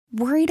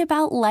Worried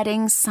about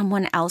letting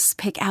someone else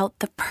pick out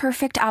the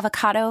perfect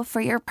avocado for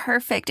your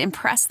perfect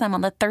impress them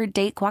on the third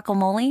date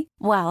guacamole?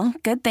 Well,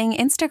 good thing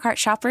Instacart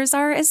shoppers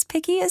are as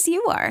picky as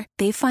you are.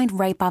 They find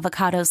ripe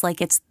avocados like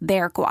it's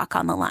their guac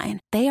on the line.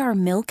 They are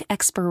milk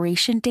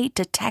expiration date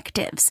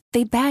detectives.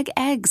 They bag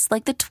eggs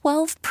like the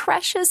 12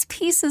 precious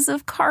pieces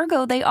of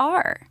cargo they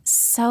are.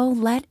 So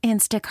let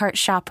Instacart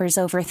shoppers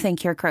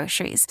overthink your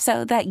groceries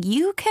so that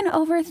you can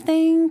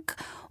overthink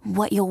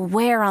what you'll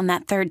wear on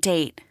that third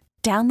date.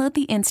 Download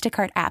the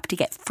Instacart app to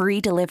get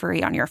free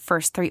delivery on your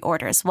first 3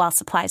 orders while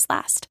supplies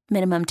last.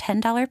 Minimum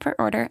 $10 per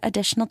order.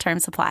 Additional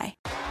terms apply.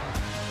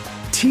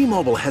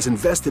 T-Mobile has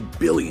invested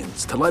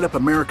billions to light up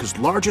America's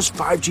largest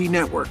 5G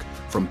network,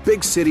 from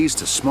big cities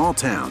to small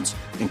towns,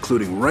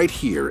 including right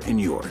here in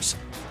yours.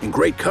 And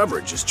great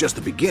coverage is just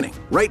the beginning.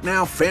 Right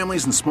now,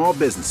 families and small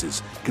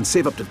businesses can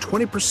save up to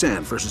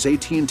 20% versus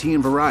AT&T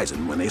and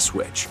Verizon when they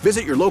switch.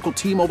 Visit your local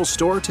T-Mobile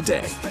store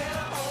today.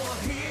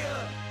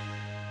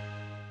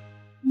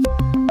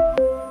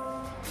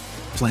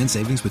 Plan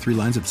savings with 3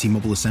 lines of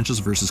T-Mobile Essentials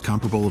versus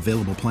comparable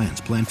available plans.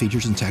 Plan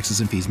features and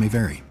taxes and fees may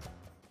vary.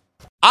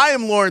 I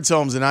am Lawrence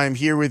Holmes, and I am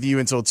here with you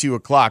until 2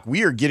 o'clock.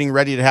 We are getting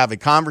ready to have a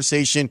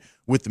conversation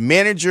with the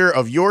manager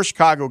of your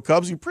Chicago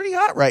Cubs. You're pretty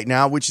hot right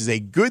now, which is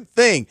a good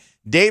thing.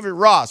 David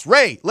Ross.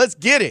 Ray, let's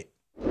get it.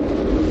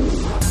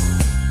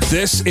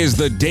 This is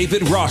the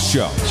David Ross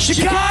Show.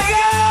 Chicago!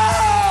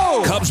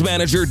 Cubs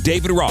manager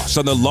David Ross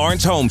on the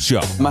Lawrence Holmes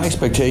Show. My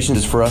expectation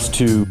is for us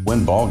to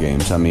win ball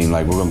games. I mean,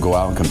 we're going to go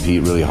out and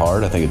compete really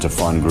hard. I think it's a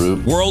fun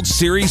group. World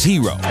Series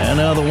hero. And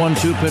now the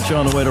 1-2 pitch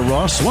on the way to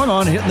Ross. Swung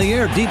on, hit in the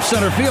air, deep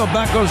center field.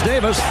 Back goes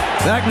Davis.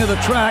 Back near the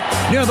track,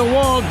 near the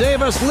wall.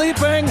 Davis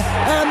leaping,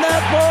 and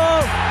that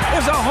ball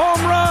is a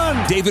home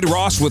run. David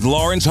Ross with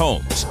Lawrence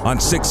Holmes on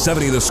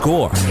 670 The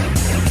Score.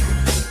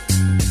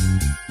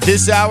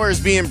 This hour is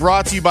being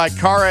brought to you by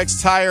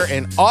CarX Tire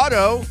and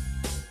Auto,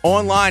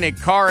 online at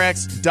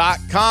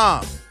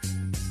CarX.com.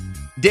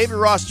 David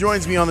Ross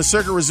joins me on the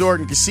Circuit Resort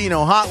and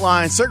Casino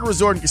Hotline. Circuit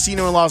Resort and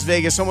Casino in Las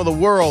Vegas, home of the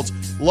world's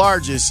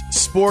largest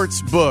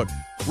sports book.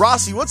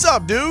 Rossi, what's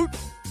up, dude?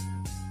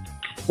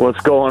 What's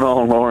going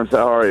on, Lawrence?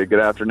 How are you? Good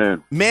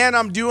afternoon. Man,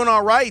 I'm doing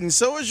all right, and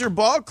so is your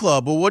ball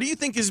club. But what do you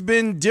think has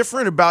been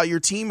different about your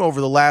team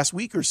over the last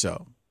week or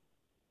so?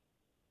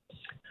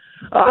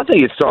 I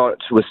think it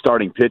starts with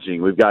starting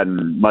pitching. We've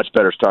gotten much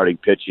better starting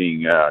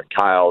pitching.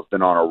 Kyle's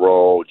been on a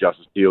roll.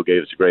 Justin Steele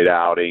gave us a great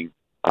outing.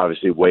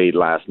 Obviously, Wade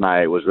last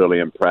night was really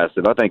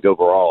impressive. I think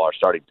overall our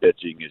starting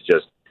pitching is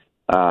just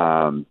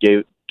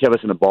kept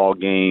us in the ball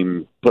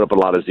game, put up a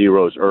lot of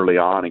zeros early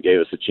on, and gave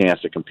us a chance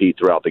to compete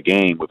throughout the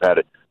game. We've had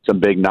some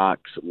big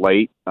knocks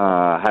late,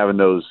 having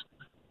those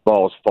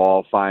balls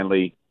fall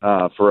finally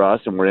for us,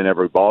 and we're in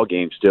every ball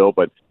game still.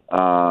 But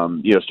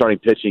starting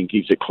pitching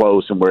keeps it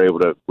close, and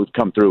we've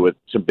come through with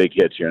some big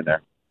hits here and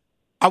there.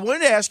 I wanted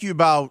to ask you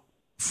about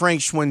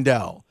Frank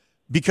Schwindel,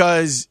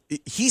 because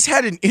he's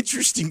had an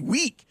interesting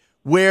week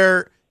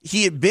where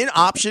he had been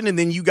optioned, and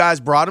then you guys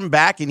brought him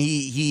back, and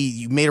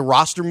he made a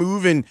roster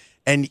move,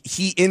 and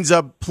he ends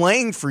up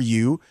playing for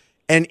you.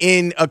 And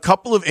in a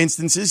couple of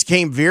instances,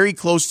 came very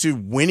close to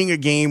winning a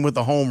game with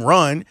a home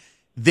run,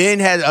 then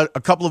had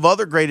a couple of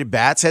other great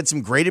at-bats, had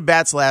some great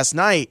at-bats last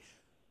night.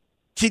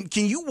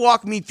 Can you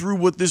walk me through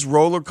what this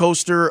roller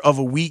coaster of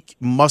a week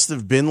must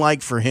have been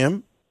like for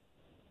him?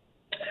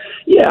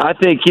 Yeah, I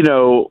think,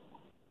 you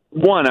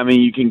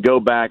can go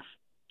back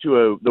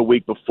to the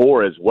week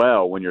before as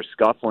well when you're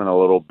scuffling a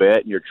little bit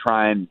and you're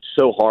trying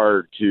so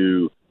hard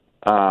to,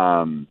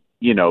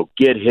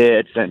 get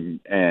hits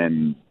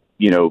and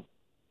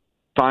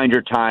find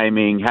your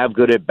timing, have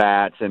good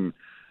at-bats, and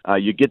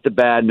you get the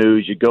bad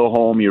news, you go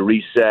home, you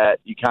reset,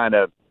 you kind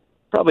of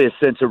probably a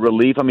sense of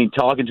relief. I mean,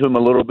 talking to him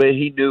a little bit,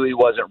 he knew he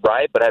wasn't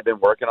right, but had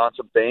been working on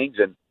some things,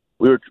 and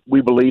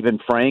we believe in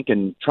Frank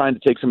and trying to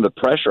take some of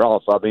the pressure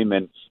off of him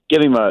and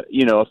give him a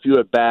few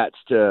at bats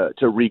to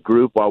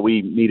regroup while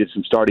we needed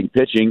some starting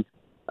pitching.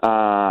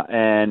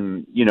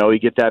 You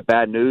get that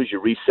bad news, you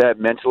reset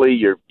mentally,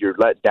 you're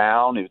let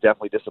down. He was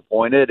definitely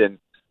disappointed, and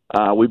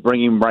we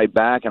bring him right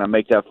back, and I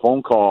make that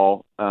phone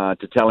call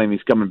to tell him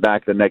he's coming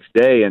back the next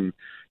day, and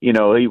he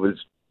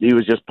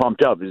was just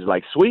pumped up. He was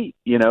like, sweet,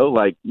 no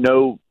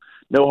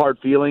hard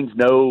feelings,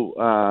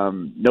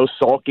 no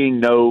sulking,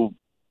 no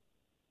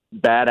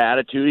bad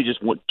attitude. He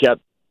just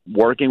kept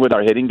working with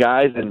our hitting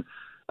guys, and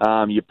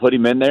you put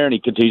him in there, and he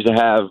continues to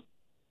have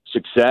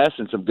success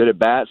and some good at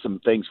bats. Some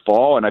things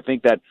fall, and I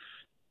think that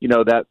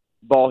that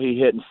ball he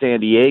hit in San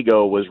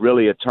Diego was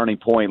really a turning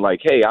point.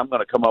 Like, hey, I'm going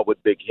to come up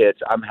with big hits.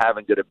 I'm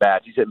having good at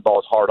bats. He's hitting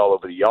balls hard all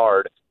over the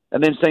yard,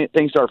 and then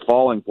things start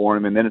falling for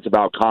him, and then it's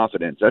about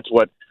confidence. That's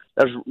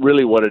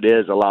really what it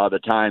is. A lot of the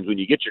times when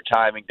you get your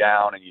timing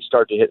down and you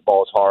start to hit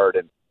balls hard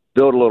and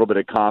build a little bit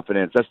of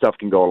confidence, that stuff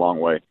can go a long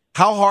way.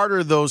 How hard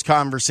are those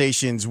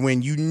conversations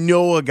when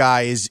a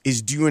guy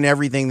is doing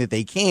everything that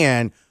they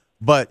can,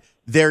 but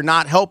they're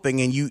not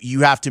helping, and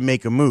you have to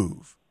make a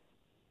move?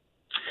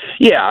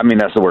 Yeah,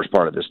 that's the worst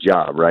part of this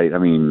job, right?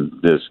 Every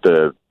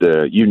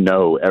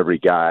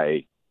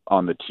guy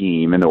on the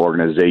team and the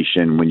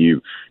organization when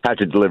you have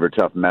to deliver a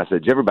tough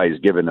message. Everybody's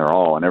giving their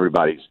all, and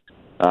everybody's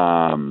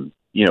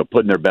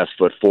putting their best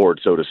foot forward,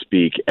 so to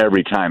speak,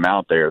 every time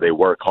out there. They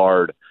work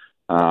hard.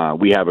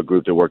 We have a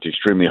group that works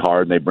extremely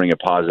hard, and they bring a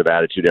positive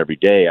attitude every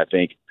day. I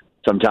think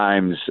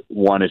sometimes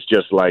one is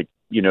just like,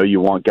 you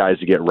want guys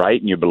to get right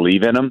and you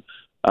believe in them,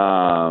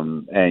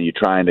 and you're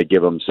trying to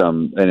give them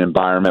an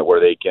environment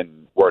where they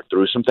can work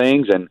through some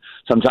things. And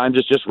sometimes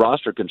it's just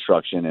roster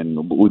construction,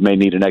 and we may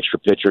need an extra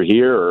pitcher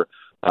here, or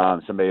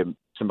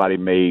somebody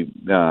may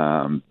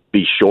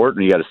be short,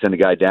 and you got to send a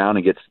guy down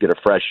and get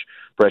a fresh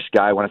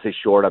guy. When I say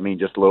short, I mean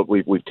just a little.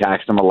 We've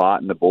taxed them a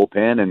lot in the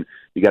bullpen, and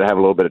you got to have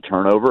a little bit of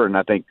turnover. And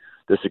I think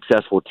the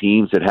successful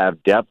teams that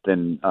have depth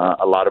and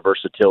a lot of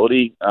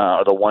versatility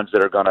are the ones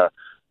that are going to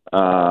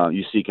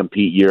you see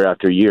compete year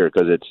after year,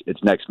 because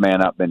it's next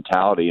man up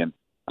mentality. And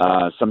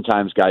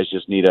sometimes guys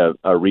just need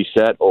a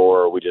reset,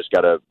 or we just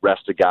got to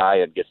rest a guy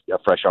and get a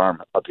fresh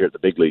arm up here at the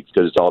big leagues,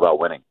 because it's all about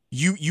winning.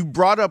 You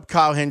brought up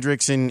Kyle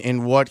Hendricks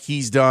and what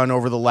he's done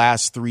over the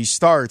last 3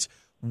 starts.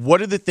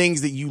 What are the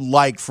things that you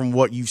like from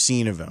what you've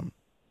seen of him?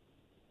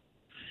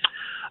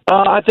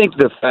 I think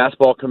the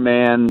fastball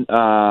command,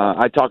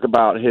 I talk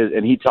about his,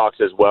 and he talks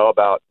as well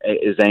about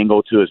his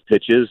angle to his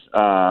pitches.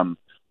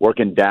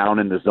 Working down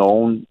in the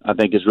zone, I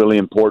think, is really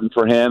important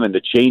for him. And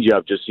the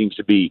changeup just seems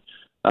to be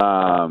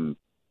the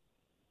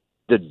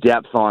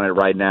depth on it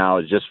right now.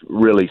 It just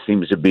really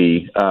seems to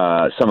be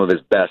some of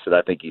his best that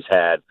I think he's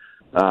had.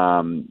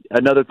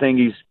 Another thing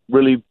he's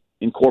really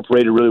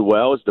incorporated really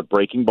well is the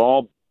breaking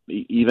ball,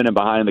 even in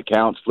behind the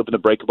counts, flipping the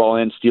breaking ball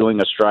in, stealing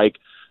a strike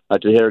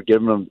to hit,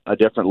 giving him a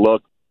different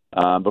look.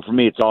 But for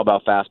me, it's all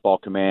about fastball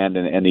command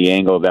and the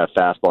angle of that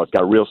fastball. It's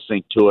got a real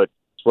sink to it.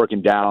 It's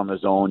working down on the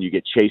zone. You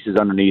get chases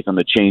underneath on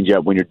the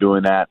changeup when you're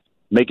doing that,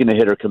 making the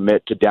hitter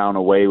commit to down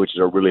away, which is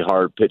a really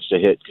hard pitch to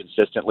hit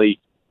consistently.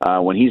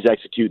 When he's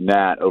executing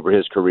that over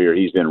his career,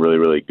 he's been really,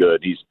 really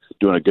good. He's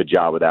doing a good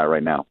job with that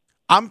right now.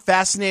 I'm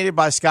fascinated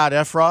by Scott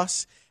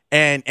Effross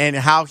and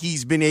how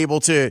he's been able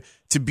to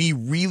be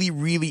really,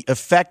 really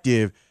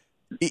effective.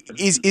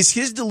 Is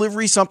his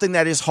delivery something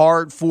that is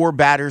hard for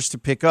batters to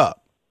pick up?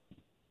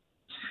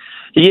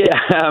 Yeah,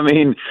 I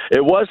mean,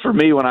 it was for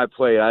me when I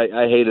played.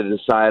 I hated the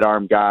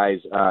sidearm guys.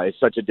 It's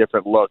such a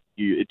different look.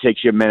 It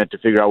takes you a minute to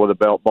figure out where the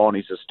ball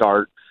needs to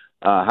start,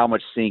 how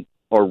much sink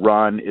or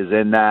run is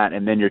in that,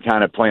 and then you're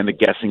kind of playing the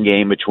guessing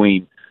game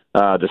between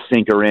the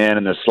sinker in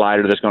and the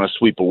slider that's going to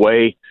sweep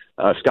away.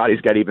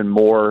 Scotty's got even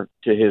more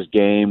to his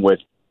game with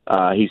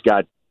he's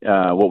got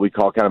what we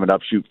call kind of an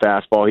upshoot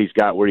fastball. He's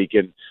got where he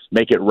can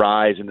make it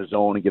rise in the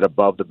zone and get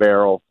above the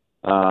barrel.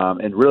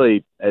 And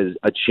really, as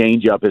a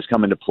changeup has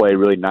come into play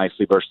really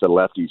nicely versus the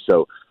lefty.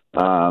 So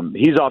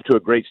he's off to a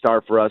great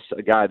start for us,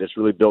 a guy that's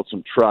really built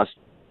some trust.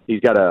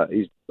 He's got a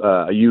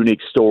unique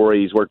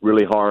story. He's worked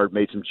really hard,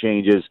 made some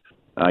changes.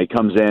 He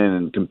comes in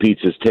and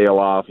competes his tail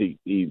off. He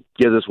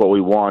gives us what we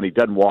want. He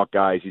doesn't walk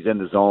guys. He's in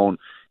the zone.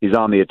 He's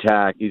on the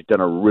attack. He's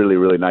done a really,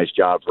 really nice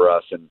job for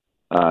us, and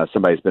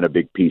somebody's been a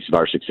big piece of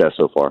our success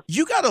so far.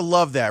 You got to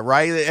love that,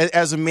 right?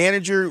 As a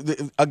manager,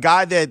 a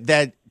guy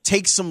that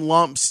takes some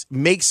lumps,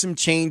 makes some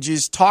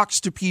changes,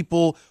 talks to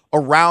people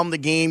around the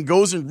game,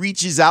 goes and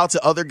reaches out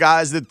to other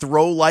guys that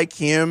throw like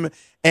him,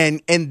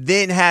 and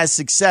then has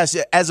success.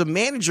 As a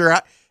manager,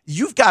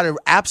 you've got to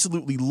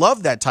absolutely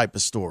love that type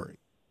of story.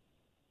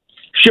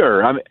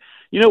 Sure. I mean,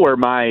 you know where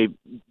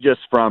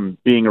just from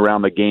being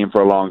around the game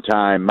for a long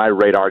time, my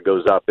radar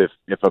goes up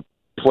if a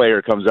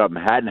player comes up and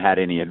hadn't had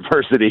any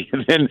adversity,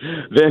 then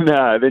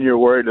you're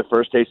worried the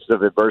first taste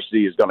of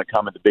adversity is going to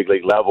come at the big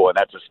league level, and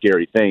that's a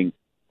scary thing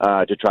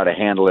to try to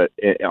handle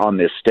it on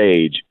this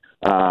stage.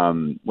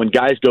 When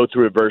guys go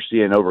through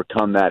adversity and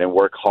overcome that and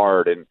work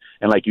hard and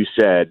like you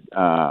said,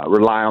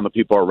 rely on the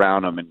people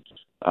around them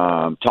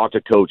and talk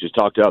to coaches,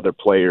 talk to other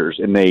players,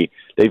 and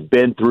they've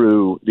been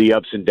through the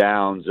ups and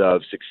downs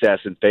of success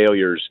and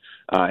failures,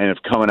 and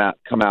have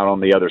come out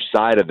on the other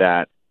side of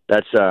that.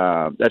 That's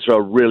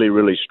a really,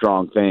 really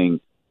strong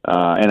thing,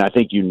 and I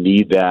think you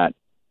need that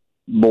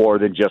more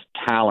than just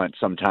talent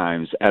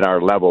sometimes at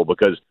our level,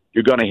 because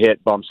you're going to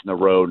hit bumps in the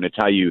road, and it's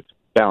how you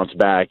bounce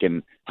back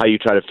and how you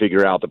try to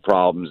figure out the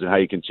problems and how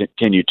you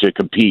continue to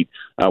compete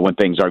when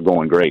things aren't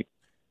going great.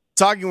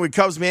 Talking with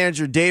Cubs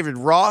manager David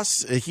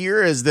Ross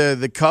here, as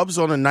the Cubs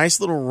on a nice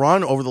little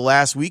run over the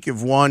last week,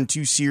 have won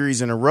 2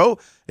 series in a row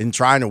and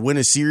trying to win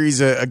a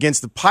series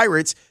against the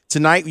Pirates.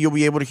 Tonight you'll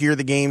be able to hear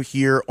the game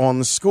here on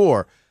The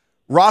Score.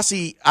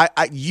 Rossi,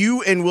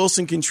 you and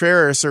Wilson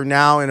Contreras are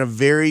now in a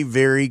very,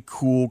 very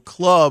cool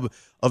club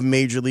of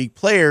Major League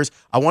players.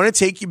 I want to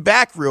take you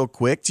back real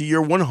quick to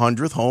your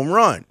 100th home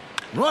run.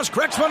 Ross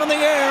cracks one in the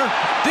air,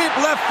 deep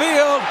left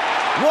field.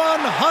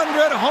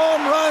 100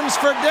 home runs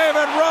for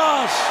David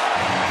Ross.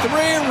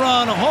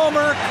 3-run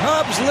homer.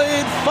 Cubs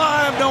lead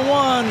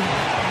 5-1.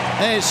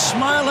 A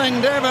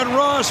smiling David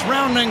Ross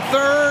rounding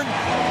third.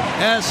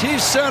 As he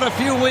said a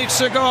few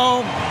weeks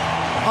ago,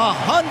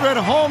 100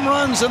 home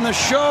runs in the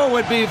show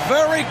would be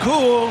very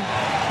cool.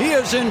 He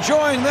is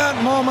enjoying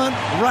that moment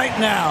right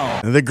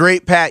now. The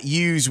great Pat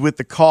Hughes with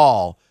the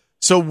call.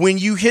 So when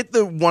you hit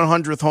the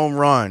 100th home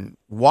run,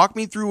 walk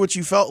me through what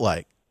you felt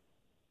like.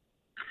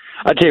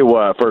 I tell you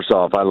what, first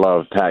off, I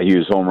love Pat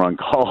Hughes' home run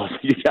calls.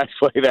 You guys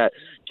play that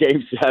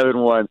Game 7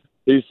 one.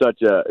 He's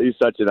such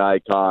an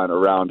icon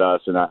around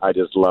us, and I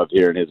just loved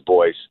hearing his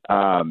voice.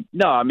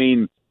 No, I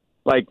mean,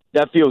 like,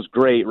 that feels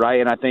great, right?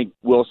 And I think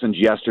Wilson's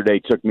yesterday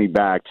took me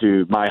back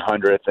to my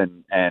 100th,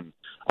 and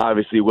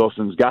obviously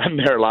Wilson's gotten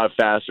there a lot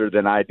faster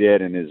than I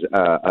did, and is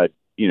a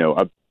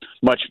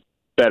much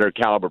better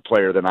caliber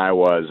player than I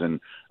was, and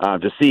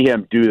to see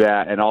him do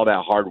that and all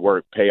that hard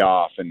work pay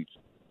off, and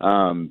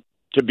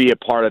to be a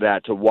part of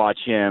that, to watch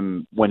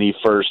him when he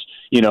first,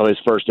 his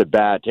first at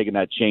bat, taking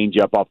that change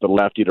up off the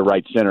lefty to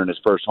right center in his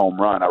first home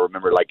run. I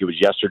remember like it was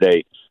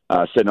yesterday,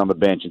 sitting on the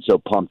bench and so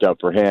pumped up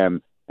for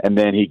him. And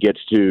then he gets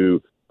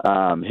to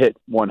hit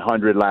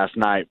 100 last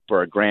night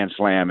for a grand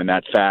slam in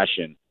that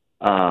fashion.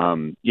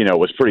 It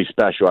was pretty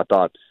special. I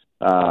thought,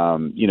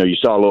 you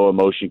saw a little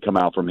emotion come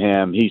out from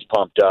him. He's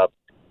pumped up.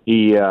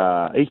 He's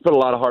put a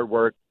lot of hard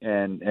work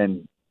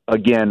and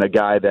again, a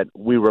guy that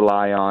we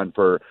rely on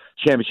for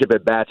championship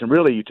at-bats. And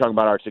really, you talk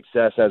about our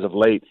success as of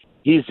late,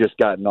 he's just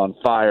gotten on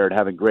fire and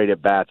having great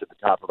at-bats at the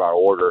top of our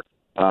order.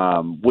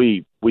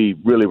 We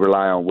really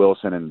rely on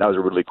Wilson, and that was a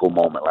really cool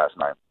moment last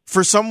night.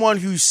 For someone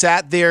who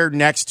sat there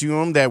next to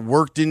him, that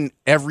worked in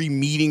every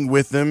meeting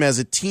with him as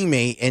a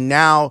teammate, and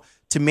now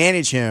to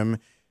manage him,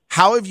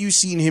 how have you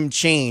seen him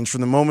change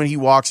from the moment he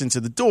walks into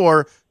the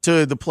door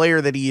to the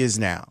player that he is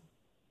now?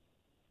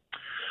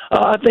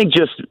 I think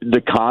just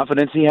the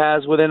confidence he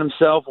has within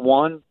himself.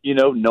 One,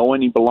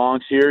 knowing he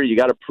belongs here, you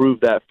got to prove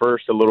that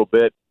first a little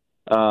bit,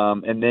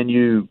 and then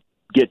you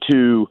get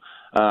to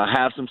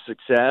have some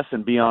success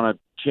and be on a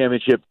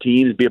championship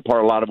team and be a part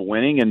of a lot of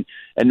winning. And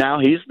now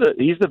he's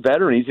the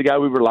veteran. He's the guy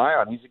we rely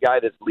on. He's the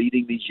guy that's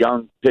leading these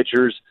young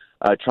pitchers,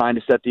 trying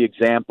to set the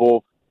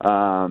example,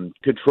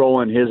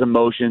 controlling his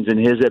emotions and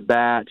his at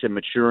bats and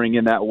maturing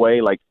in that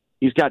way. Like,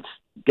 he's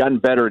gotten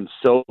better in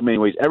so many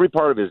ways. Every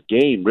part of his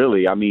game,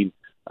 really. I mean.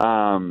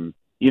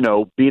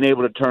 Being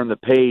able to turn the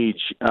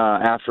page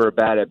after a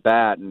bad at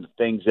bat and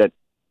things that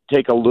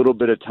take a little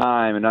bit of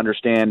time and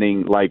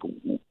understanding, like,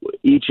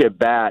 each at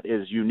bat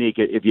is unique.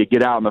 If you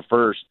get out in the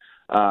first,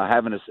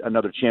 having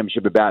another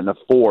championship at bat in the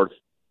fourth,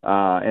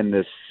 and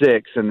the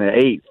sixth and the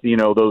eighth,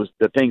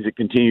 the things that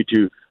continue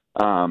to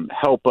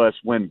help us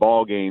win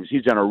ball games.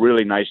 He's done a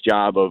really nice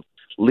job of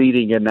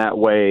leading in that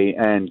way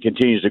and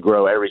continues to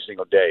grow every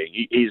single day.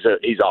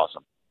 He's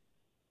awesome.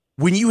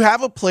 When you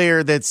have a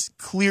player that's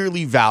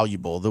clearly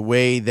valuable the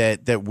way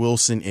that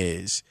Wilson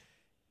is,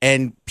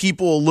 and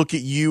people look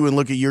at you and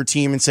look at your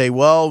team and say,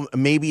 well,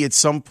 maybe at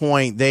some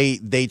point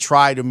they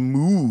try to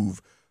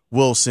move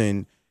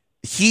Wilson,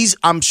 he's,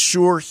 I'm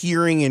sure,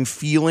 hearing and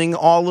feeling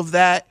all of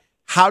that.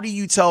 How do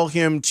you tell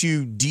him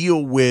to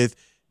deal with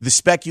the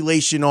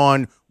speculation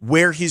on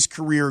where his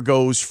career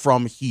goes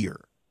from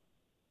here?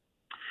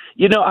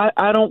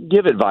 I don't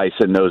give advice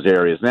in those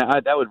areas.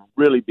 That would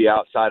really be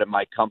outside of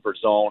my comfort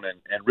zone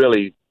and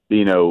really,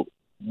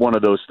 one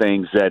of those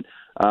things that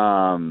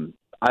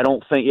I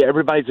don't think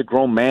everybody's a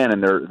grown man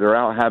and they're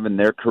out having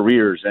their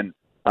careers. And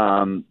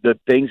the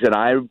things that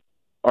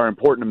are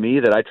important to me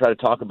that I try to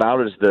talk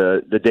about is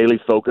the daily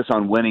focus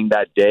on winning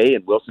that day.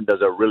 And Wilson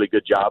does a really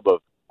good job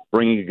of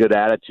bringing a good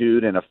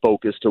attitude and a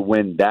focus to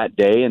win that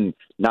day and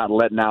not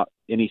letting out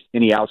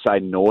any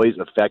outside noise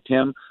affect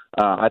him.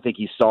 I think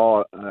he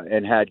saw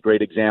and had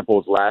great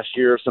examples last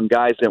year of some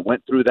guys that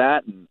went through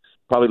that and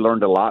probably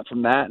learned a lot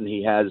from that. And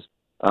he has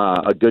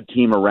a good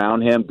team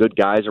around him, good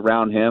guys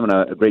around him, and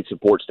a great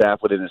support staff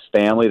within his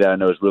family that I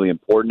know is really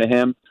important to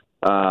him,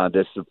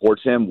 that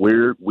supports him.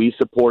 We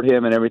support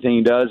him in everything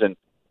he does. And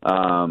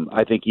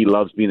I think he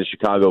loves being a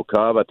Chicago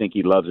Cub. I think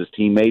he loves his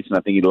teammates, and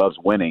I think he loves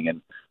winning.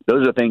 And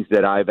those are the things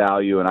that I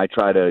value and I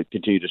try to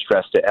continue to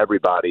stress to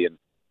everybody. And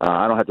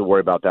I don't have to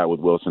worry about that with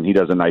Wilson. He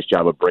does a nice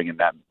job of bringing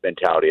that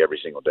mentality every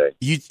single day.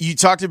 You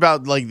talked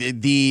about like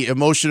the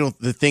emotional,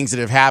 the things that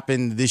have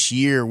happened this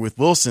year with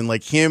Wilson,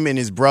 like him and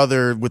his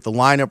brother with the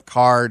lineup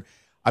card.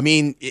 I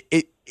mean,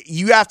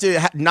 you have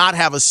to not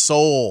have a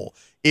soul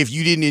if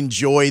you didn't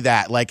enjoy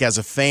that, like as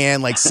a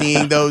fan, like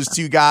seeing those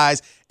two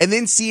guys and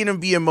then seeing them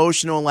be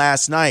emotional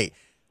last night.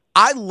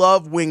 I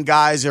love when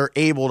guys are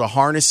able to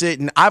harness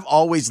it, and I've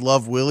always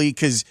loved Willie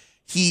because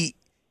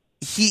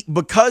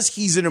because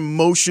he's an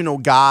emotional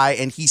guy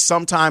and he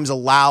sometimes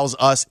allows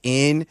us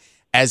in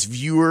as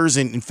viewers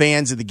and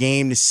fans of the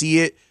game to see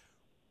it.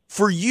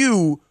 For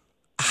you,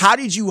 how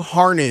did you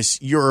harness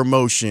your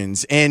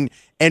emotions and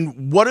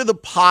what are the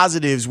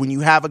positives when you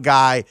have a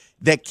guy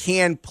that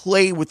can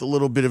play with a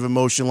little bit of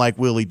emotion like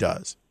Willie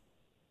does?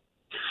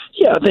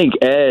 Yeah, I think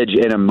edge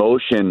and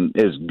emotion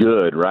is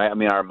good, right? I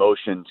mean, our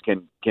emotions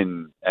can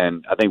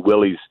and I think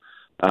Willie's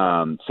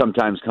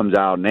sometimes comes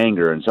out in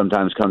anger and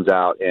sometimes comes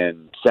out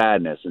in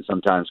sadness and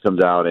sometimes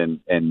comes out in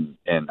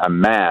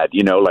I'm mad,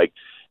 like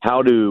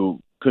how to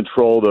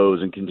control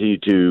those and continue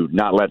to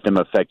not let them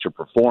affect your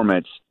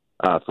performance,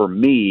 for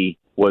me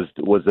was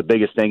the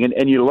biggest thing.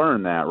 And you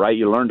learn that, right?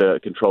 You learn to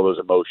control those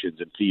emotions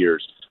and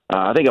fears.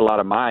 I think a lot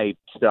of my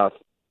stuff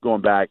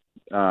going back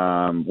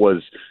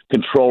was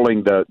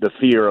controlling the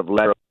fear of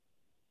letting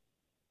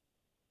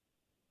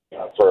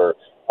for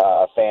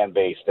a fan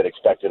base that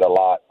expected a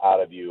lot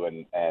out of you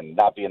and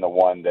not being the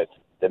one that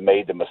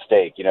made the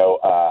mistake.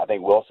 I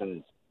think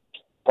Wilson's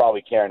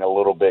probably carrying a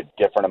little bit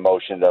different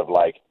emotions of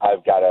like,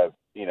 I've got to,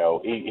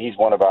 he's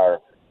one of our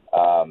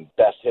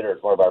best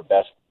hitters, one of our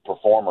best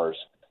performers,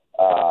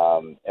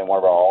 and one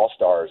of our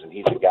all-stars, and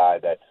he's a guy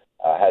that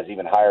has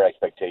even higher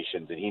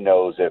expectations, and he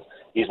knows if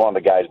he's one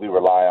of the guys we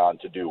rely on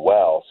to do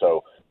well.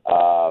 So,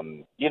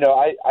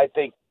 I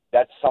think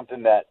that's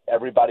something that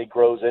everybody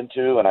grows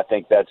into, and I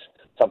think that's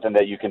something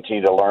that you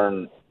continue to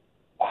learn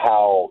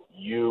how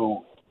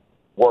you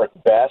work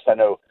best. I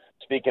know,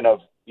 speaking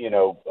of,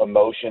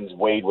 emotions,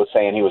 Wade was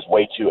saying he was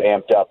way too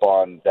amped up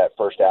on that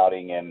first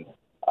outing in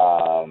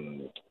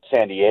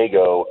San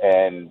Diego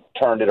and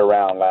turned it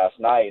around last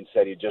night and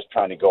said he's just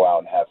trying to go out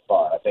and have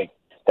fun. I think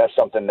that's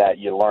something that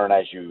you learn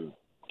as you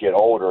get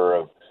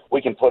older.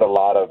 We can put a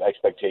lot of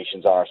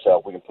expectations on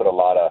ourselves. We can put a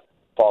lot of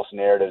false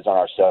narratives on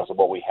ourselves of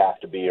what we have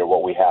to be or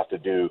what we have to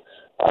do.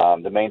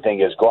 The main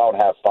thing is go out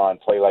and have fun,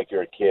 play like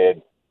you're a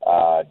kid,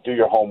 do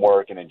your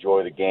homework, and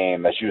enjoy the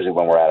game. That's usually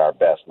when we're at our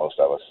best, most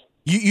of us.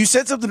 You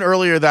said something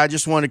earlier that I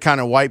just want to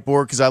kind of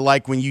whiteboard because I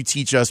like when you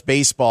teach us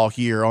baseball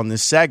here on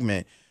this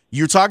segment.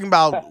 You're talking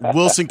about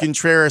Wilson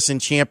Contreras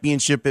and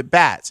championship at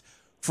bats.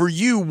 For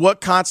you, what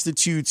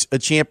constitutes a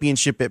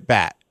championship at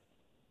bat?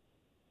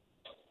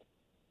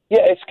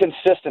 Yeah, it's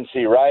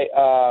consistency, right?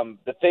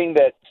 The thing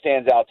that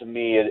stands out to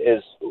me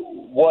is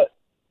what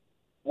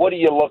do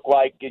you look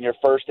like in your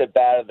first at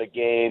bat of the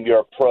game? Your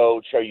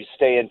approach? Are you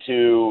staying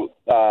to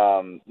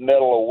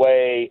middle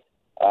away?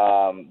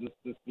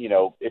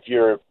 If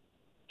you're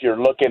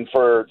looking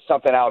for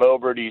something out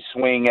over, do you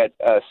swing at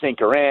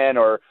sinker in,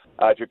 or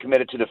if you're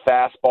committed to the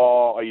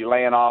fastball, are you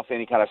laying off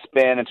any kind of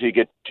spin until you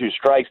get 2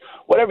 strikes?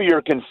 Whatever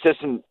your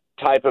consistent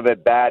type of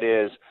at bat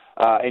is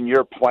in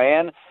your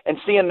plan, and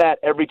seeing that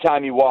every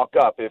time you walk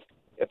up.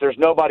 If there's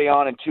nobody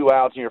on and 2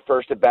 outs in your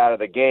first at bat of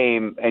the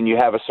game, and you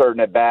have a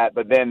certain at bat,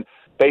 but then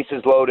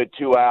bases loaded,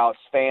 2 outs,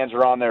 fans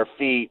are on their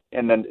feet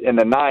in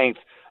the ninth.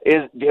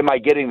 Am I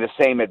getting the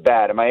same at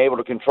bat? Am I able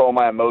to control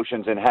my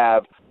emotions and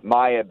have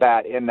my at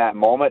bat in that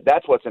moment?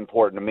 That's what's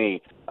important to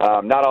me.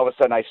 Not all of a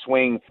sudden I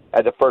swing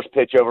at the first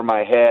pitch over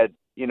my head.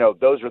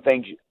 Those are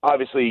things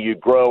obviously you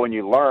grow and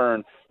you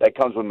learn. That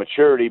comes with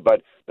maturity.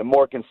 But the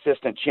more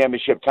consistent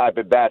championship type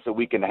at bats that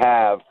we can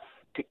have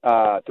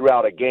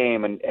throughout a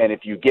game, and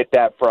if you get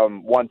that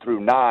from 1 through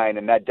 9,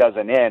 and that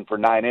doesn't end for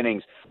 9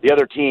 innings, the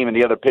other team and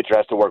the other pitcher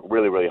has to work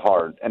really, really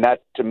hard. And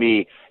that, to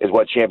me, is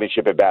what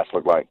championship at bats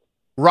look like.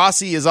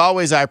 Rossi, as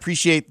always, I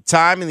appreciate the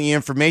time and the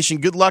information.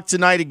 Good luck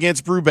tonight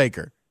against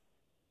Brubaker.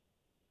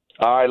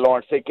 All right,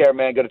 Lawrence, take care,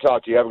 man. Good to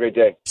talk to you. Have a great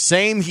day.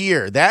 Same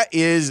here. That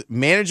is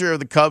manager of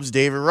the Cubs,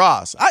 David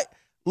Ross.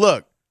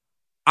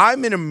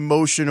 I'm an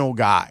emotional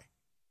guy.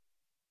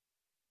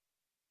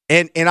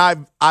 And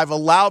I've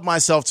allowed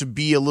myself to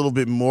be a little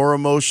bit more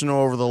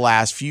emotional over the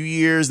last few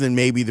years than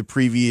maybe the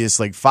previous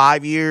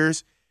 5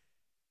 years.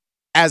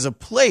 As a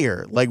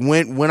player,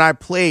 when I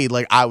played,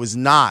 I was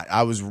not.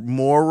 I was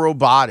more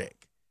robotic.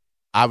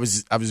 I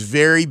was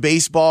very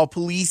baseball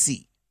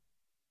policey.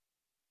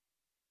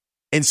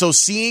 And so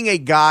seeing a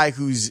guy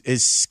who's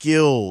as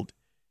skilled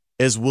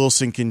as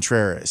Wilson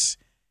Contreras,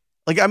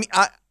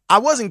 I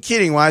wasn't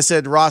kidding when I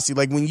said to Rossi,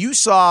 when you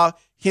saw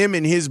him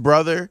and his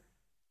brother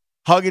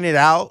hugging it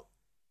out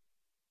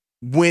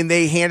when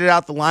they handed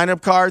out the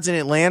lineup cards in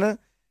Atlanta,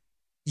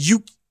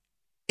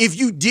 if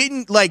you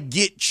didn't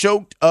get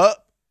choked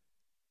up,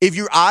 if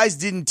your eyes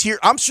didn't tear,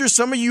 I'm sure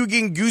some of you are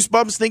getting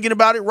goosebumps thinking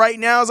about it right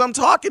now as I'm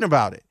talking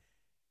about it.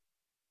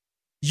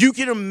 You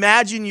can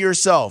imagine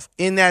yourself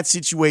in that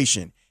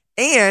situation.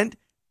 And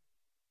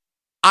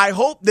I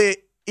hope that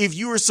if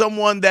you are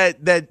someone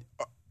that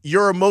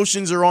your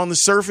emotions are on the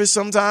surface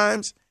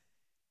sometimes,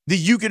 that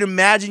you can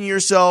imagine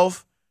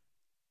yourself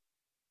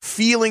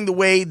feeling the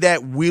way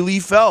that Willie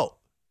felt.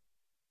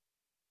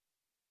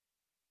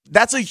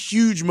 That's a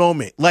huge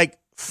moment,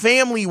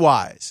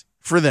 family-wise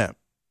for them.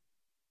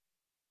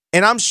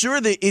 And I'm sure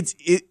that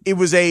it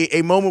was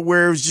a moment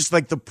where it was just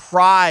the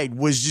pride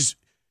was just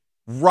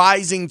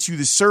rising to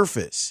the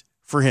surface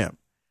for him.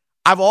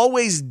 I've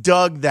always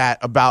dug that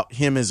about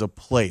him as a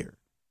player.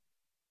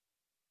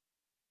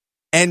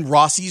 And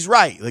Rossi's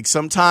right.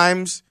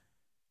 Sometimes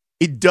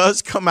it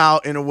does come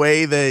out in a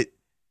way that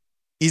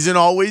isn't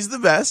always the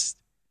best.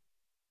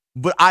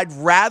 But I'd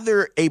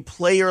rather a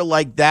player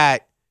like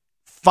that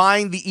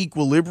find the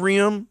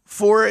equilibrium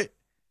for it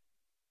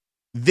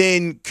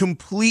than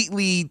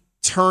completely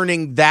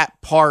turning that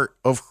part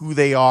of who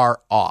they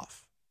are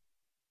off.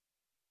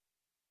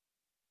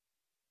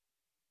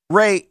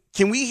 Ray,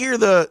 can we hear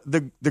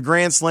the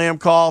grand slam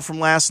call from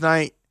last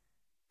night?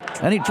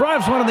 And he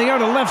drives one in the air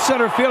to left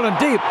center field and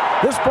deep.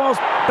 This ball's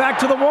back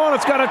to the wall.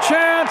 It's got a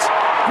chance.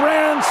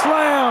 Grand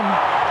slam.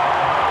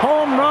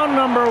 Home run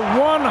number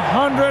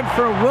 100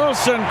 for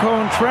Wilson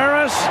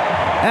Contreras.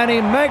 And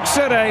he makes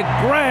it a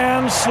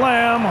grand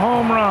slam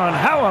home run.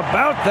 How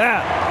about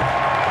that?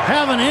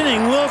 have an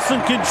inning,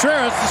 Wilson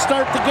Contreras, to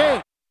start the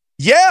game.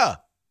 Yeah.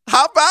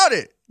 How about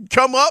it?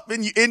 Come up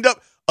and you end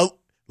up a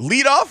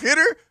leadoff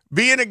hitter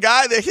being a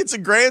guy that hits a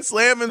grand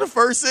slam in the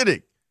first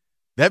inning.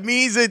 That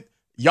means that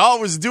y'all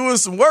was doing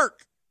some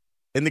work,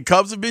 and the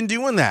Cubs have been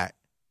doing that.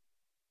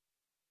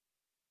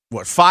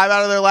 5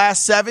 out of their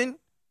last 7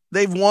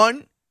 they've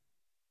won?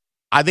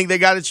 I think they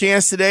got a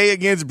chance today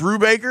against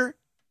Brubaker.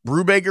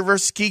 Brubaker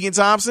versus Keegan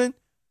Thompson.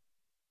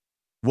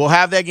 We'll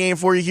have that game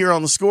for you here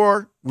on The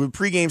Score with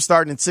pregame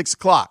starting at 6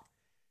 o'clock.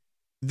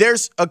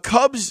 There's a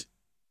Cubs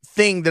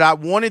thing that I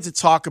wanted to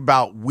talk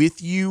about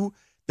with you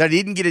that I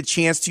didn't get a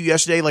chance to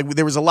yesterday. Like,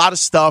 there was a lot of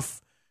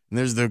stuff, and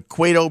there's the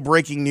Cueto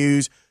breaking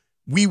news.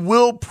 We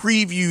will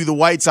preview the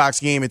White Sox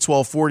game at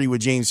 12:40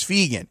 with James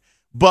Fegan.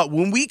 But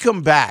when we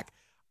come back,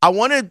 I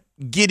want to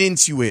get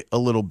into it a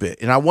little bit,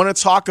 and I want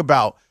to talk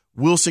about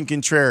Wilson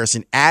Contreras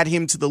and add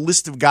him to the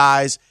list of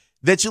guys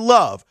that you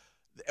love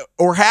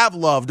or have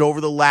loved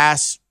over the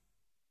last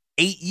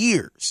 8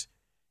 years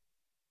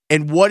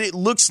and what it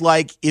looks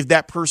like if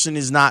that person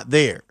is not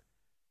there.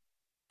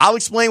 I'll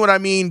explain what I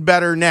mean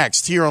better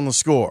next here on The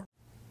Score.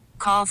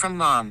 Call from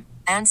mom.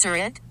 Answer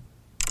it.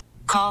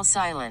 Call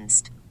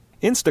silenced.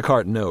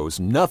 Instacart knows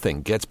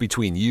nothing gets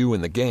between you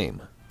and the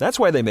game. That's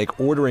why they make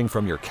ordering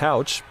from your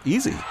couch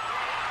easy.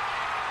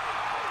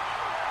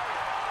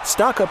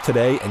 Stock up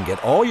today and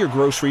get all your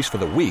groceries for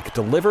the week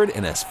delivered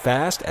in as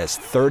fast as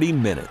 30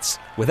 minutes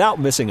without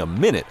missing a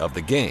minute of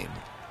the game.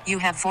 You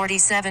have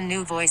 47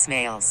 new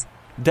voicemails.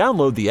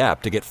 Download the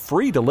app to get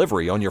free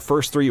delivery on your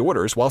first 3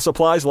 orders while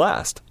supplies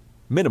last.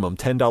 Minimum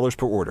 $10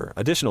 per order.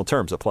 Additional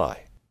terms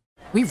apply.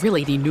 We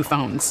really need new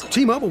phones.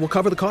 T-Mobile will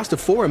cover the cost of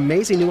 4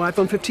 amazing new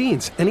iPhone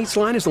 15s, and each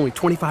line is only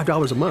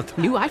 $25 a month.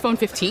 New iPhone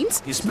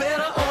 15s? It's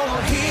better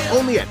over here.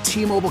 Only at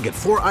T-Mobile, get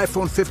 4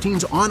 iPhone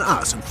 15s on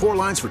us and 4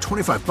 lines for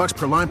 $25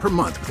 per line per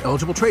month with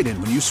eligible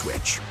trade-in when you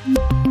switch.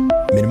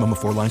 Minimum of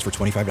 4 lines for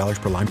 $25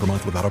 per line per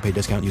month with autopay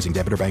discount using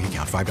debit or bank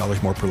account.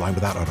 $5 more per line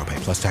without autopay,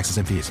 plus taxes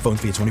and fees. Phone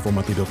fee at 24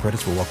 monthly bill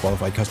credits for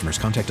well-qualified customers.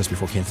 Contact us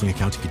before canceling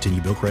account to continue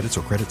bill credits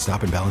or credit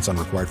stop and balance on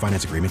required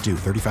finance agreement due.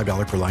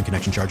 $35 per line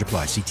connection charge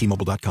applies. See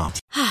T-Mobile.com.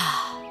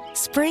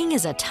 Spring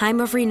is a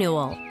time of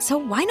renewal, so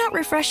why not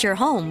refresh your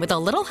home with a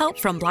little help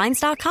from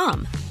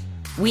Blinds.com?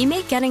 We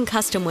make getting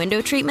custom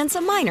window treatments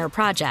a minor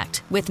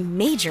project with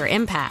major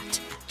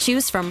impact.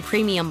 Choose from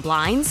premium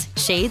blinds,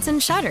 shades,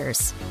 and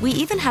shutters. We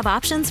even have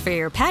options for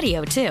your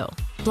patio, too.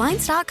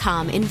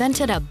 Blinds.com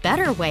invented a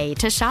better way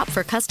to shop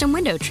for custom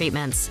window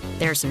treatments.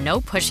 There's no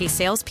pushy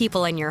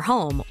salespeople in your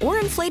home or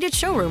inflated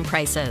showroom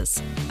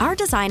prices. Our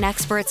design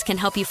experts can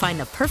help you find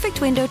the perfect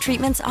window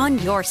treatments on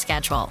your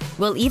schedule.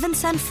 We'll even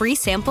send free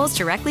samples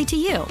directly to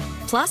you.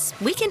 Plus,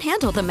 we can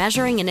handle the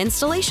measuring and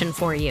installation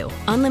for you.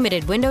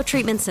 Unlimited window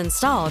treatments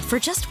installed for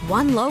just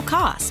one low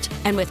cost.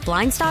 And with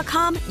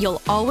Blinds.com,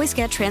 you'll always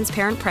get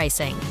transparent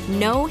pricing.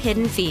 No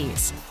hidden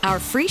fees. Our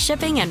free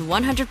shipping and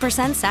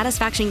 100%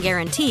 satisfaction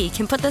guarantee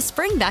can put the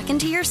spring back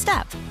into your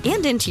step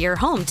and into your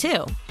home,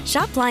 too.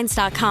 Shop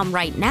Blinds.com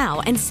right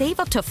now and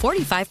save up to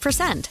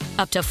 45%.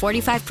 Up to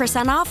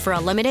 45% off for a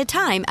limited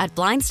time at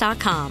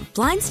Blinds.com.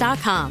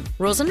 Blinds.com.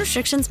 Rules and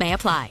restrictions may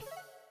apply.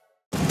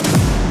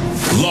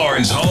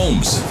 Lawrence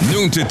Holmes,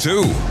 noon to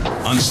 2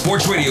 on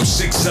Sports Radio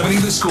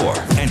 670 The Score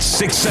and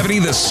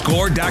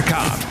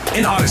 670thescore.com,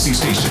 an Odyssey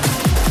station.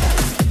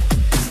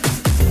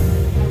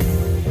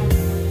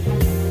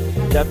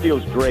 That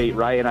feels great,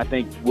 right? And I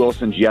think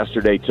Wilson's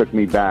yesterday took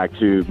me back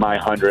to my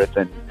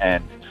 100th,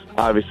 and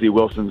obviously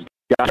Wilson's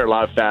got there a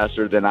lot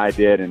faster than I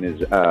did, and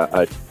is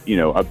a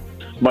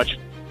much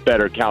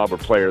better caliber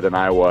player than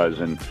I was,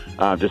 and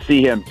to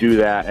see him do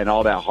that and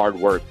all that hard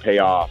work pay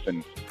off,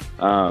 and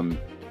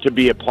to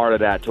be a part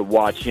of that, to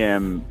watch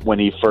him when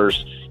he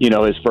first,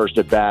 his first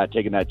at bat,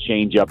 taking that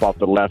change up off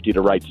the lefty to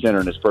right center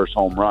in his first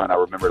home run. I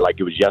remember like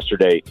it was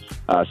yesterday,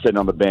 sitting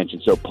on the bench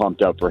and so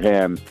pumped up for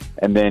him,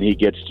 and then he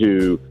gets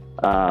to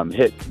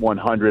hit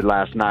 100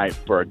 last night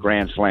for a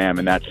grand slam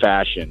in that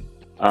fashion.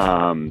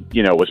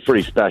 Was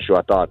pretty special.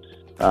 I thought,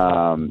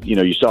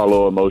 you saw a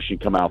little emotion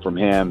come out from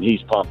him.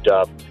 He's pumped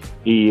up.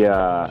 He's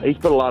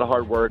put a lot of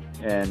hard work,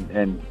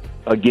 and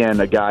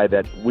again, a guy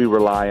that we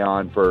rely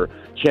on for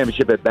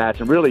championship at bats.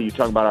 And really, you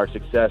talk about our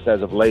success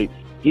as of late.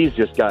 He's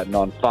just gotten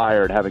on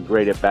fire and having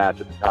great at bats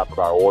at the top of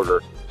our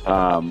order.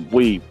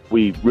 We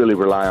really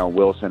rely on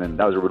Wilson, and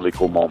that was a really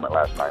cool moment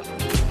last night.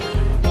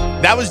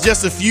 That was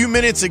just a few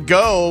minutes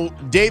ago.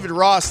 David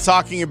Ross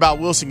talking about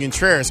Wilson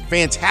Contreras.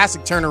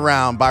 Fantastic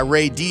turnaround by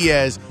Ray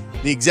Diaz,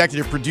 the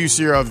executive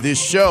producer of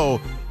this show.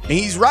 And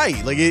he's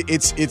right. Like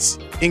it's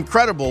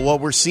incredible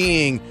what we're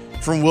seeing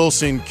from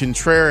Wilson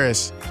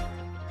Contreras.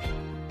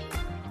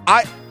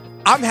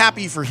 I'm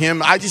happy for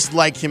him. I just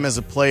like him as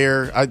a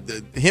player.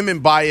 Him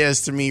and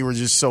Baez to me were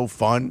just so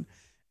fun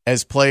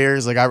as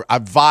players. Like I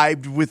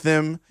vibed with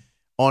them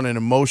on an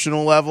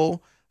emotional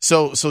level.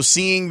 So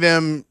seeing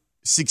them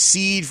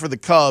succeed for the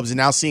Cubs and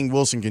now seeing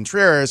Wilson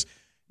Contreras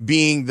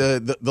being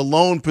the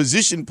lone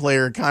position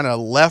player kind of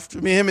left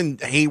him and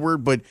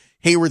Hayward, but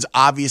Hayward's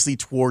obviously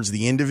towards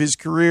the end of his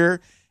career,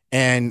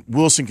 and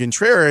Wilson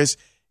Contreras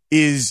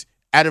is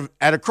at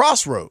a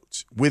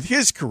crossroads with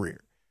his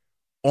career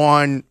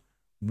on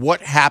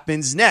what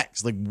happens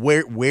next. Like,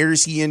 where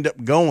does he end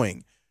up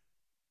going?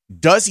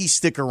 Does he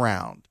stick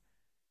around?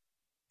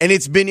 And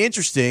it's been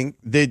interesting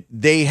that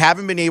they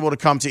haven't been able to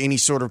come to any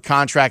sort of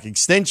contract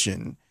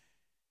extension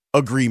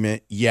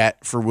agreement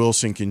yet for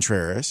Willson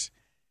Contreras.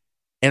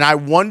 And I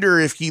wonder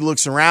if he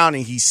looks around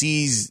and he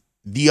sees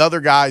the other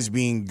guys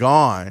being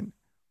gone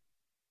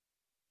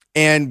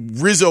and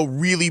Rizzo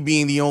really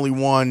being the only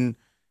one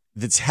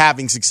that's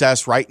having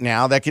success right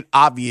now. That could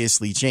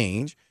obviously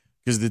change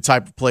because the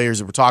type of players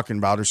that we're talking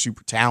about are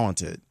super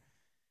talented.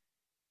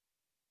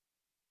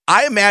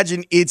 I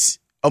imagine it's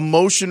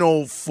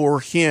emotional for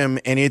him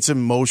and it's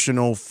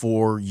emotional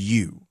for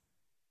you.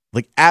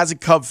 Like, as a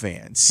Cub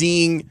fan,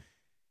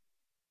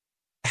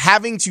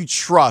 having to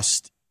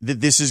trust that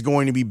this is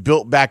going to be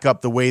built back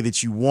up the way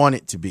that you want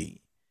it to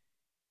be.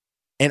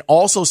 And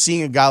also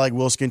seeing a guy like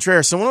Willson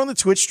Contreras, someone on the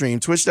Twitch stream,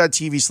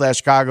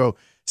 twitch.tv/Chicago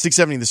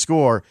 670 The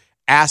Score,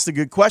 asked a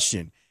good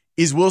question.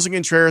 Is Willson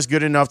Contreras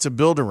good enough to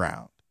build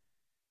around?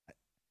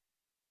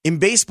 In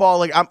baseball,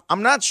 like,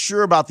 I'm not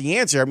sure about the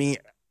answer. I mean,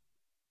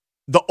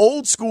 the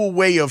old school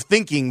way of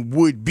thinking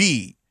would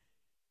be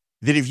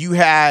that if you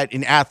had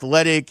an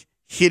athletic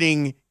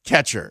hitting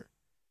catcher,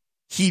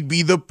 he'd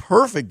be the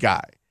perfect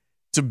guy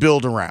to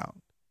build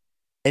around.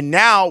 And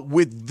now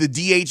with the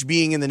DH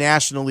being in the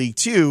National League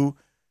too,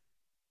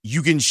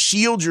 you can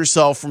shield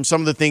yourself from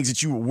some of the things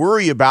that you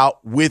worry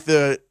about with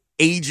a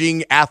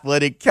aging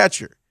athletic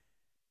catcher.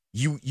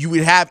 You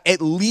would have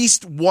at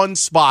least one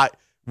spot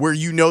where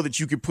you know that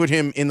you could put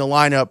him in the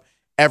lineup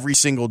every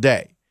single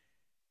day.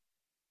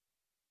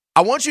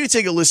 I want you to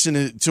take a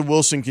listen to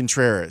Willson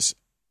Contreras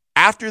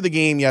after the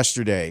game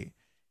yesterday.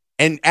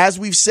 And as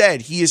we've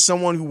said, he is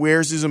someone who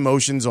wears his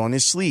emotions on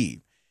his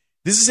sleeve.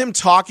 This is him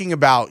talking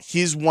about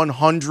his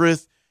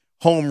 100th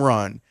home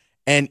run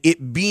and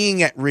it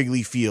being at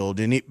Wrigley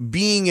Field and it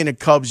being in a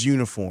Cubs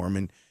uniform.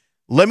 And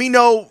let me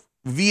know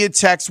via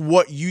text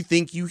what you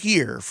think you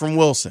hear from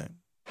Willson.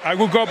 I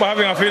woke up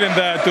having a feeling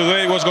that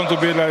today was going to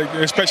be like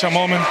a special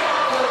moment.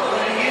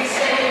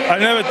 I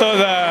never thought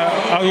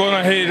that I was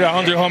going to hit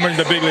 100 homers in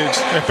the big leagues,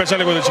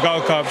 especially with the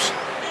Chicago Cubs.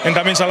 And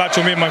that means a lot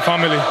to me and my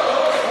family.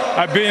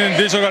 I've been in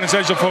this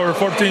organization for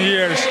 14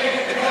 years.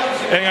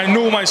 And I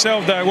knew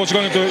myself that I was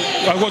going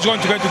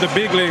to get to the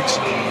big leagues.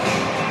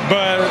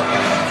 But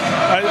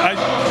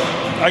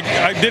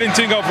I didn't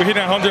think of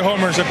hitting 100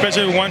 homers,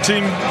 especially with one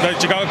team, the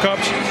Chicago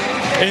Cubs.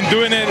 And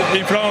doing it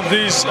in front of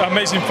these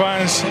amazing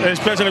fans,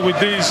 especially with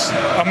these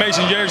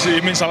amazing jerseys,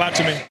 it means a lot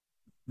to me.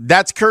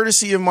 That's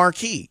courtesy of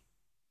Marquee.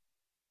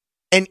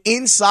 And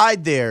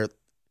inside there,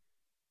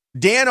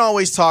 Dan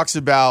always talks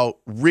about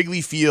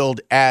Wrigley Field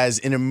as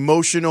an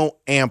emotional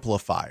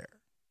amplifier.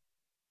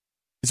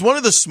 It's one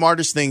of the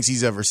smartest things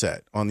he's ever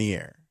said on the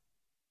air.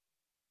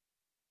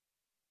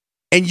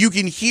 And you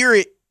can hear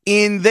it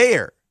in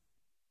there.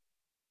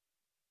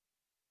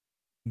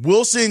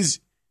 Wilson's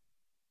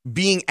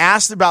being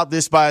asked about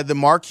this by the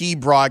Marquee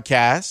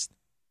broadcast.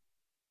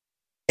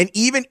 And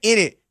even in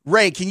it,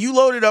 Ray, can you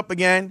load it up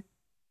again?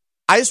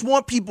 I just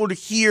want people to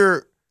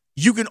hear,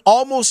 you can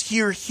almost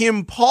hear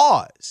him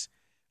pause.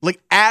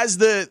 Like, as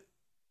the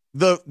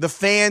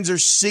fans are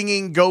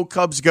singing Go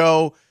Cubs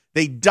Go,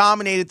 they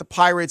dominated the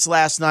Pirates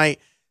last night.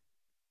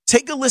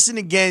 Take a listen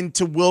again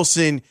to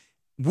Willson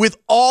with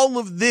all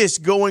of this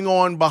going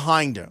on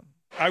behind him.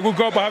 I woke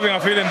up having a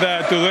feeling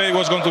that today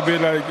was going to be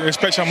like a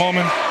special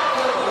moment.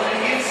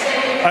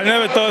 I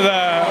never thought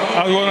that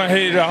I was going to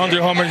hit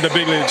 100 homers in the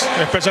big leagues,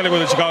 especially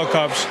with the Chicago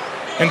Cubs.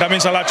 And that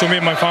means a lot to me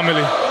and my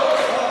family.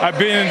 I've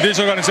been in this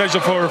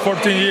organization for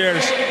 14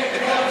 years.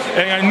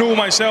 And I knew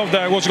myself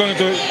that I was going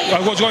to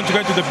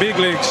get to the big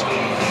leagues.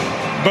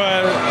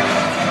 But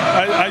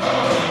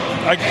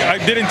I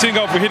didn't think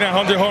of hitting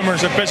 100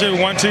 homers, especially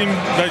with one team,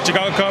 the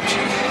Chicago Cubs.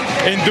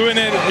 And doing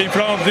it in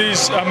front of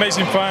these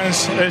amazing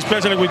fans,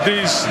 especially with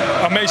these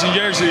amazing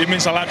jerseys, it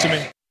means a lot to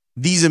me.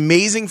 These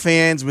amazing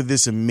fans with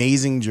this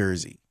amazing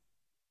jersey.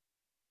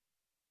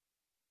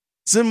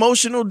 It's an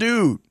emotional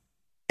dude.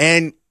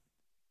 And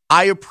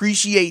I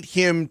appreciate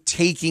him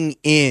taking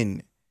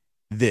in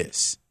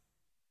this.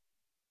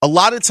 A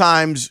lot of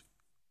times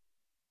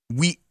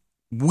we,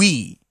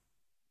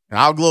 and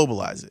I'll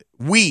globalize it,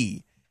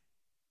 we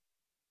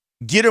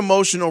get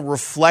emotional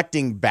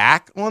reflecting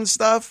back on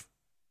stuff.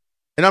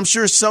 And I'm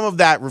sure some of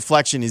that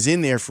reflection is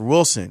in there for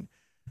Willson.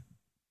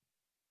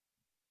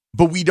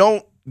 But we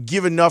don't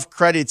give enough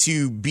credit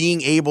to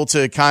being able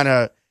to kind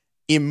of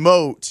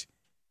emote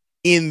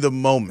in the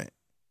moment.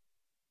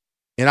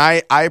 And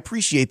I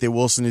appreciate that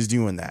Willson is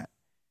doing that.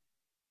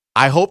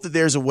 I hope that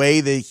there's a way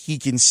that he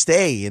can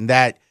stay and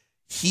that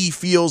he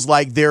feels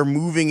like they're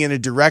moving in a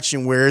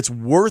direction where it's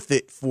worth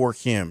it for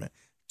him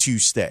to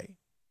stay.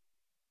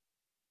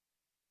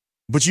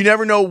 But you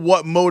never know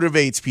what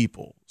motivates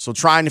people. So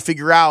trying to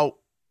figure out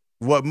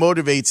what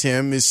motivates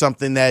him is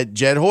something that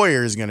Jed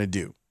Hoyer is going to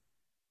do.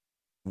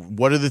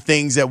 What are the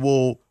things that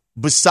will,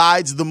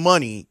 besides the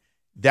money,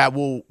 that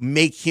will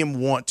make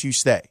him want to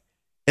stay?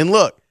 And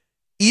look,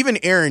 even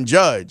Aaron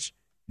Judge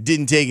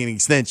didn't take an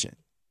extension.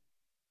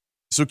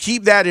 So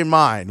keep that in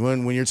mind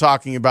when you're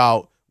talking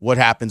about what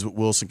happens with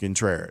Wilson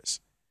Contreras.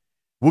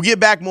 We'll get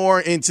back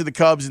more into the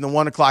Cubs in the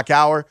 1 o'clock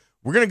hour.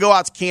 We're going to go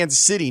out to Kansas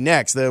City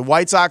next. The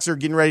White Sox are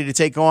getting ready to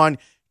take on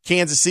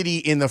Kansas City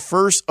in the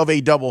first of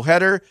a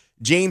doubleheader.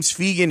 James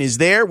Fegan is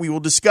there. We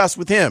will discuss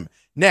with him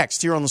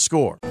next here on The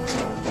Score.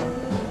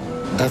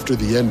 After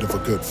the end of a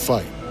good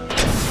fight,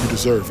 you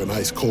deserve an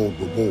ice-cold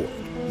reward.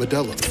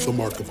 Modelo is the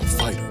mark of a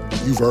fighter.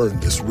 You've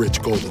earned this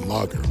rich golden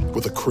lager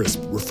with a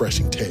crisp,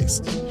 refreshing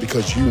taste.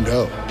 Because you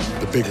know,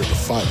 the bigger the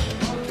fight,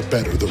 the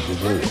better the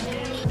reward.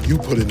 You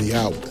put in the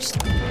hours,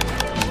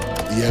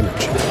 the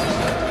energy,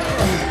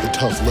 the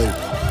tough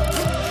labor.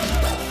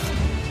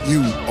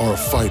 You are a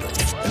fighter,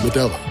 and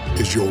Modelo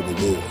is your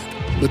reward.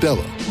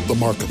 Modelo, the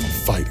mark of a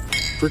fighter.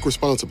 Drink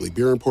responsibly.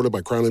 Beer imported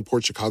by Crown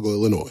Imports, Chicago,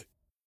 Illinois.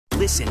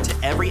 Listen to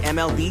every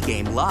MLB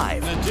game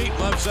live. In the deep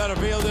left center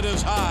field, it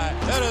is high,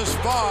 it is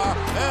far,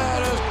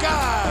 it is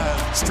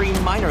gone.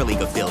 Stream minor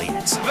league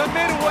affiliates. The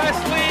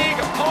Midwest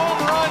League home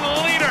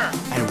run leader.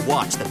 And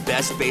watch the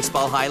best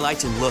baseball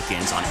highlights and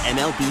look-ins on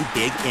MLB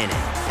Big Inning.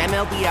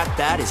 MLB At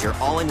Bat is your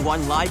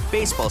all-in-one live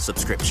baseball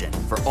subscription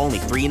for only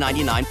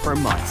 $3.99 per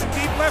month.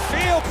 Deep left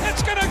field,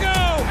 it's gonna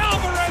go.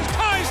 Alvarez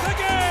ties the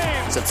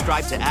game.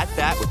 Subscribe to At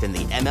Bat within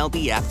the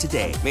MLB app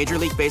today. Major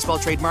League Baseball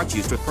trademarks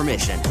used with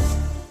permission.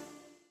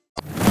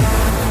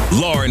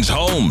 Lawrence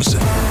Holmes,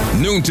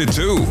 noon to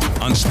 2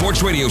 on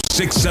Sports Radio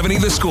 670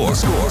 The Score.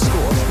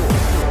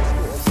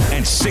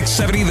 And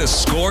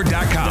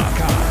 670thescore.com.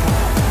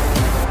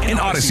 An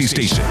Odyssey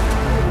station.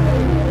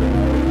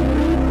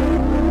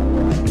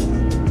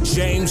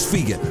 James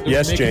Fegan.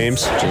 Yes,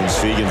 James. James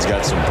Fegan's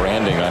got some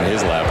branding on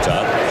his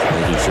laptop,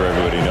 making sure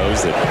everybody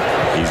knows that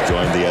he's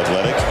joined The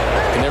Athletic.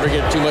 Can never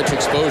get too much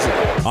exposure.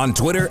 On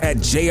Twitter at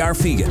JR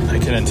Fegan. I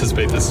can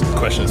anticipate this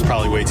question is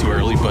probably way too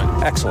early, but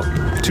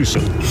excellent. Too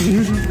soon.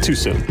 Too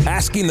soon.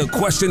 Asking the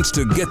questions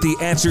to get the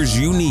answers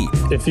you need.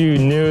 If you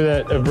knew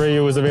that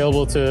Abreu was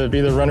available to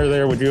be the runner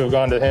there, would you have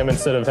gone to him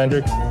instead of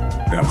Hendrick?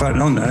 If I'd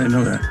known that, I didn't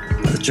know that.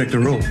 I'd check the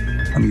rule.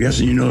 I'm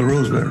guessing you know the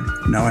rules better.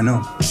 Now I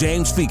know.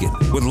 James Fegan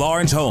with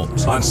Lawrence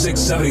Holmes on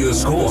 670 The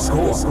Score.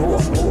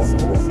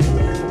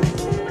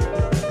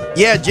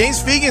 Yeah,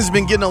 James Fegan's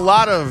been getting a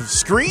lot of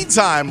screen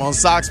time on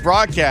Sox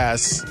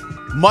broadcasts,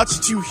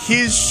 much to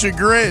his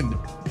chagrin.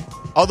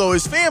 Although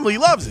his family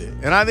loves it,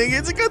 and I think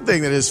it's a good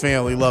thing that his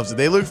family loves it.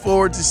 They look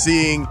forward to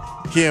seeing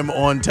him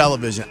on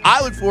television.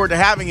 I look forward to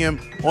having him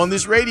on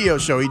this radio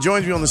show. He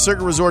joins me on the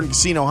Circuit Resort and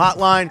Casino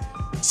Hotline.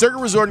 Circuit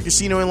Resort and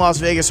Casino in Las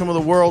Vegas, home of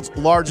the world's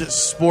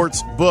largest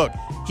sports book.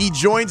 He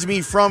joins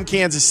me from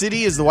Kansas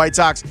City as the White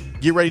Sox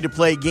get ready to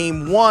play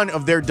Game 1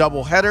 of their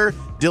doubleheader.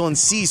 Dylan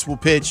Cease will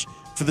pitch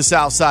for the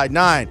Southside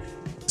Nine.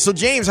 So,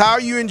 James, how are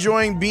you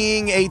enjoying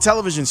being a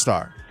television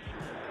star?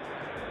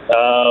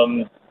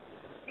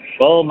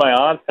 Well, my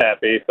aunt's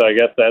happy, so I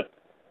guess that's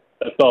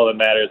all that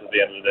matters at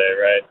the end of the day,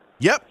 right?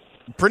 Yep,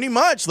 pretty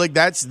much. Like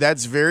that's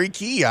very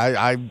key.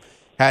 I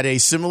had a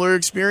similar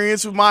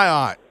experience with my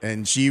aunt,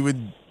 and she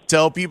would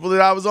tell people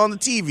that I was on the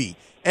TV,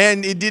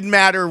 and it didn't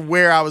matter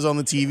where I was on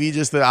the TV,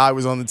 just that I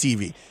was on the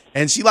TV,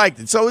 and she liked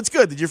it. So it's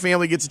good that your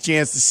family gets a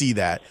chance to see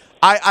that.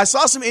 I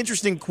saw some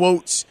interesting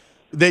quotes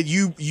that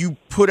you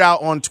put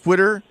out on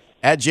Twitter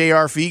at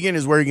JR Fegan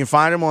is where you can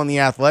find them on The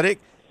Athletic,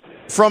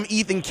 from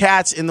Ethan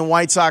Katz in the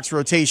White Sox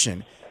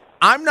rotation.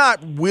 I'm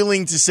not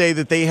willing to say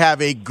that they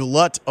have a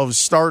glut of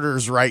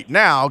starters right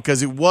now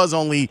because it was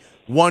only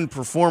one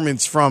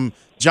performance from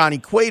Johnny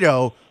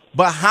Cueto,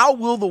 but how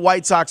will the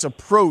White Sox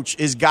approach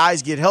as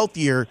guys get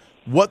healthier,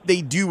 what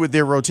they do with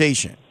their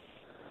rotation?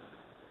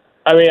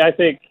 I mean, I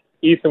think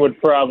Ethan would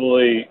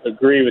probably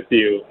agree with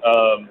you,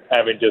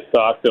 having just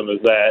talked to him, is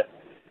that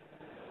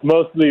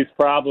most of these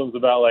problems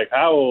about, like,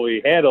 how will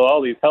we handle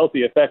all these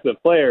healthy, effective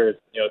players,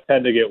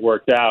 tend to get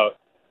worked out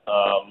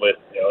with,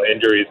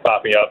 injuries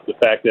popping up. The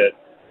fact that,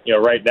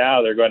 right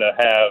now they're going to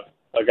have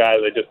a guy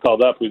they just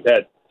called up who's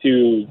had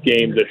 2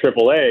 games at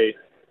AAA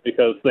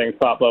because things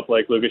pop up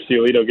like Lucas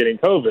Giolito getting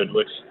COVID,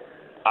 which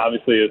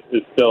obviously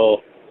is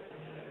still,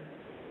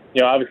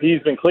 obviously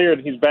he's been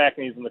cleared, he's back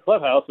and he's in the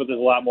clubhouse, but there's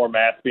a lot more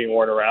masks being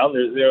worn around.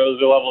 There's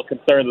a level of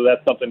concern that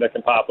that's something that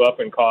can pop up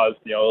and cause,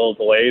 little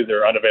delays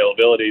or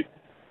unavailabilities.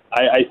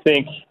 I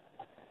think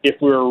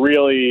if we were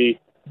really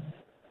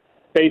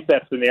face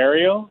that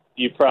scenario,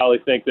 you probably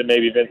think that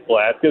maybe Vince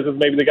Velasquez is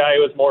maybe the guy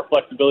who has more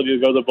flexibility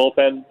to go to the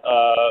bullpen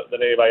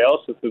than anybody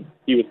else, just because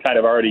he was kind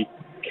of already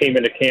came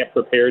into camp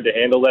prepared to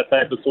handle that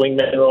type of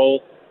swingman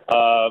role.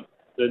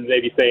 Than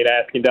maybe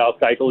asking Dallas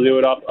Keuchel to do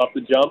it off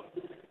the jump.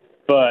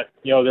 But,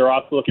 they're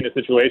also looking at a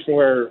situation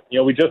where,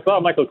 we just saw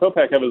Michael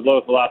Kopech have his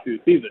lowest velocity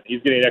of the season.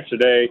 He's getting an extra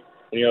day,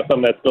 and, some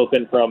of that's built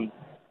in from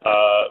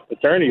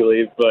paternity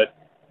leave, but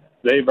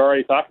they've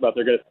already talked about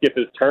they're going to skip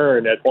his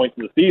turn at points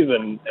in the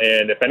season,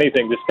 and if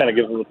anything, just kind of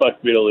gives them the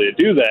flexibility to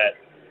do that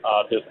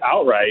just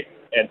outright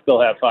and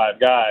still have 5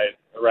 guys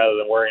rather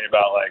than worrying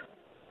about, like,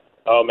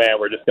 oh, man,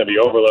 we're just going to be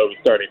overloaded with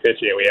starting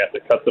pitching and we have to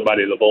cut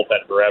somebody to the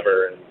bullpen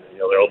forever, and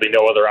there will be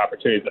no other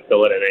opportunities to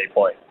fill it at any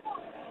point.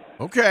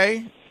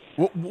 Okay.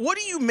 What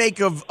do you make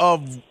of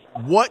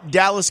what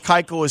Dallas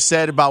Keuchel has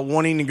said about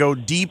wanting to go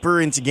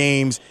deeper into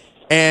games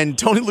and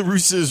Tony La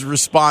Russa's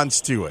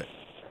response to it?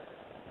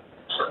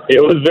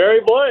 It was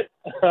very blunt.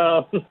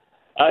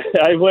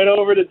 I went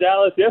over to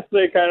Dallas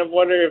yesterday kind of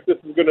wondering if this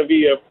is going to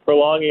be a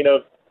prolonging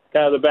of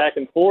kind of the back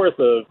and forth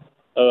of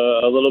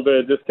a little bit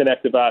of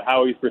disconnect about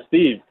how he's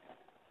perceived.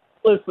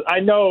 Listen, I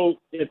know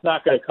it's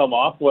not going to come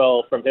off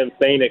well from him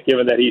saying it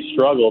given that he's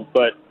struggled,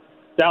 but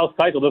Dallas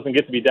Keuchel doesn't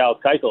get to be Dallas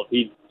Keuchel if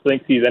he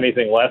thinks he's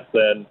anything less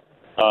than,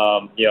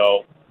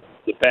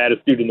 the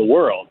baddest dude in the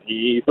world.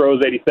 He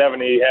throws 87,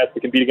 he has to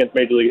compete against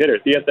major league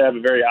hitters. He has to have a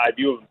very high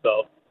view of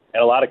himself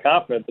and a lot of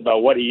confidence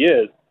about what he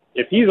is.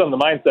 If he's on the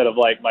mindset of,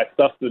 like, my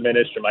stuff's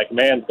diminished or my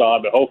command's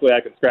gone, but hopefully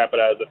I can scrap it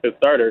out as a fifth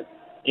starter,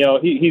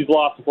 he's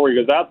lost before he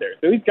goes out there.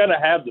 So he's going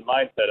to have the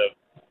mindset of,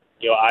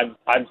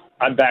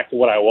 I'm back to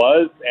what I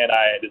was, and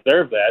I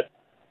deserve that.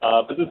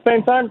 But at the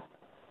same time,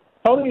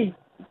 Tony's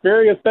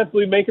very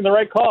ostensibly making the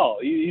right call.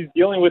 He's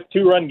dealing with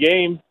two-run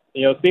games,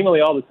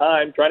 seemingly all the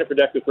time, trying to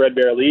protect this Red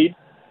Bear lead.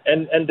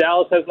 And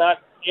Dallas has not,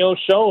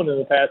 shown in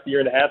the past year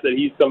and a half that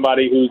he's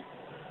somebody who's,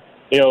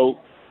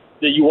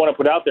 that you want to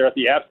put out there at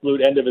the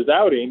absolute end of his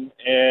outing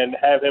and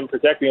have him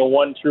protecting a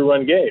one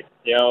true-run game.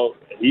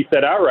 He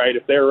said outright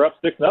if they were up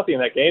 6-0 in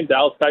that game,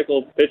 Dallas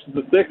Keuchel pitches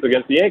the sixth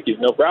against the Yankees,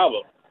 no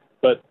problem.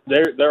 But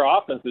their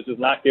offense is just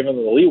not giving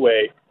them the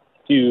leeway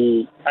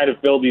to kind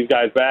of build these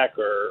guys back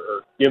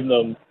or give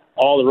them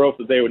all the ropes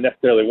that they would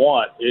necessarily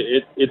want.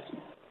 It's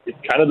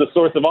kind of the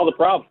source of all the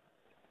problems.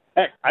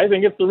 Heck, I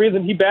think it's the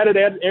reason he batted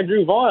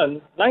Andrew Vaughn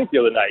ninth the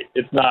other night.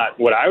 It's not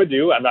what I would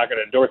do. I'm not going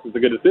to endorse it's a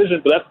good decision,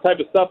 but that's the type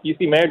of stuff you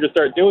see managers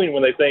start doing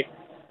when they think,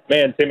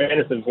 man, Tim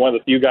Anderson's one of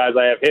the few guys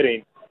I have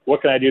hitting.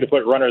 What can I do to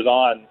put runners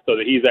on so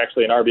that he's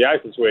actually an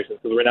RBI situation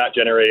so that we're not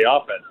generating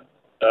offense?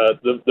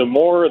 The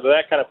more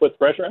that kind of puts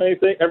pressure on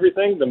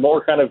everything, the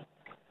more kind of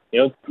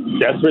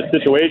desperate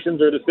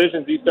situations or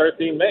decisions you start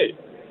seeing made.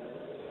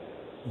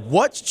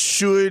 What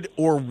should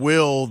or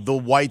will the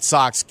White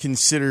Sox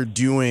consider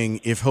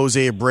doing if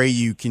Jose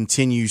Abreu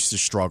continues to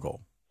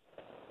struggle?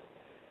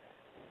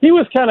 He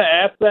was kind of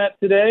asked that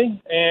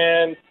today,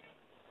 and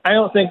I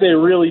don't think they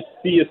really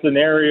see a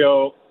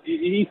scenario.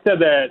 He said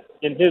that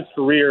in his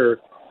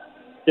career,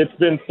 it's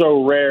been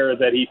so rare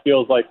that he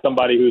feels like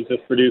somebody who's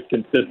just produced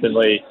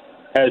consistently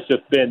has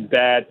just been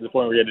bad to the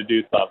point where he had to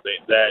do something.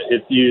 That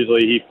it's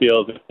usually he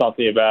feels it's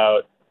something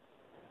about,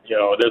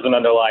 there's an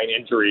underlying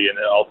injury, and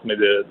then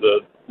ultimately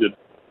the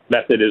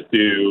method is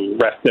to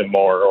rest him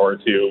more or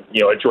to,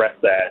 address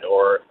that,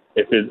 or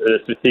if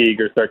it's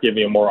fatigue or start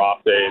giving him more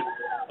off days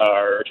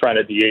or trying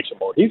to DH him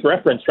more. He's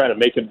referenced trying to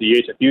make him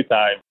DH a few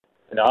times,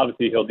 and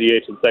obviously he'll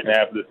DH in the second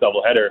half of this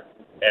doubleheader,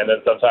 and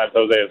then sometimes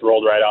Jose has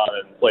rolled right on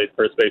and plays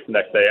first base the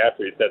next day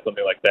after he said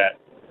something like that.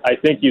 I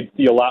think you'd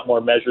see a lot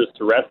more measures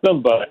to rest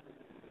him, but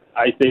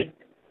I think,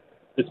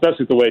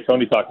 especially the way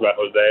Tony talked about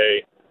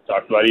Jose,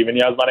 talked about even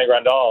Yasmani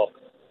Grandal,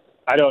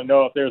 I don't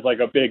know if there's like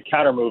a big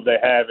counter move they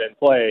have in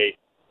play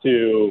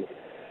to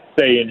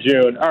say in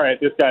June, all right,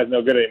 this guy's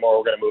no good anymore,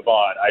 we're going to move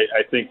on.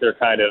 I think they're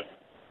kind of,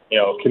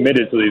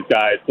 committed to these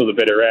guys to the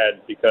bitter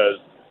end because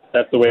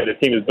that's the way the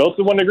team is built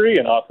to one degree,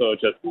 and also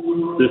just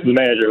this is a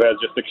manager who has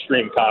just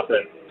extreme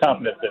confidence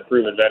in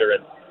proven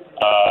veterans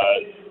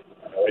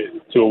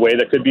to a way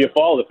that could be a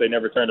fault if they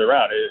never turned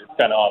around. It's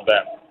kind of on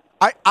them.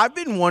 I've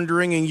been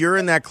wondering, and you're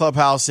in that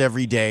clubhouse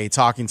every day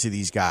talking to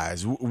these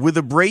guys, with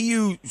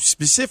Abreu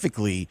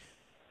specifically,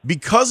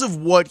 because of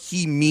what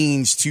he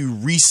means to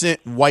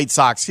recent White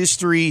Sox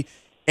history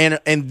and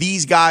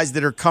these guys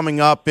that are coming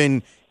up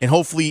and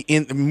hopefully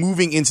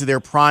moving into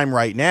their prime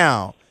right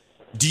now,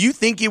 do you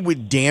think it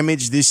would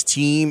damage this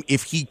team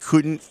if he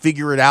couldn't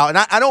figure it out? And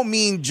I don't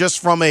mean just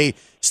from a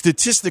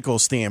statistical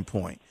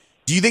standpoint.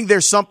 Do you think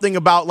there's something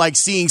about like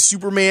seeing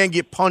Superman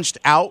get punched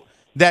out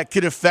that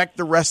could affect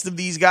the rest of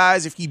these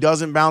guys if he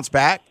doesn't bounce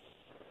back?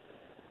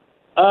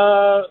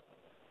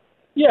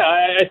 Yeah,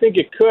 I think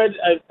it could.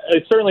 I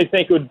certainly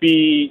think it would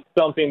be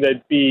something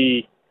that'd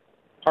be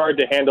hard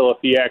to handle if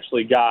he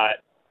actually got,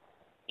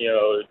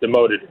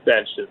 demoted,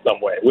 benched in some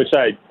way, which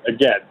I,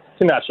 again,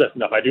 cannot stress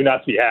enough. I do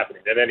not see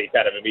happening in any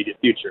kind of immediate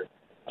future.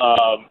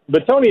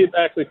 But Tony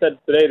actually said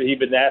today that he'd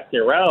been asking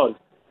around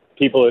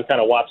people who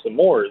kind of watch some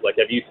more, like,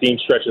 have you seen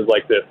stretches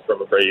like this from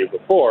Abreu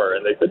before?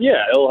 And they said,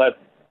 yeah, he'll have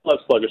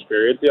sluggish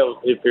periods. He'll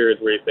have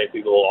periods where he thinks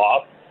he's a little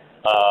off.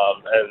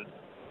 And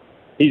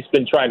he's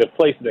been trying to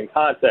place it in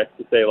context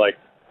to say, like,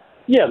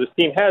 yeah, this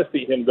team has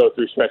seen him go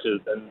through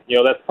stretches. And,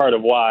 that's part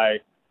of why,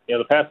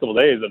 the past couple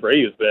of days,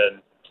 Abreu's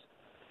been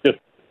just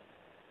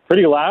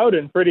pretty loud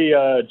and pretty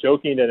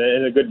joking and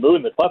in a good mood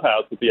in the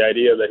clubhouse with the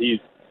idea that he's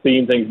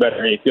seeing things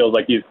better and he feels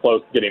like he's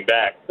close to getting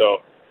back. So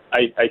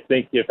I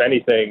think, if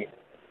anything,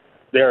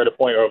 they're at a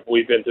point where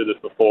we've been through this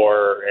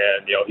before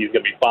and, he's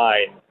going to be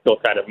fine, still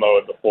kind of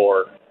mode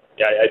before.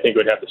 I think it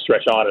would have to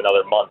stretch on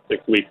another month,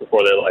 6 weeks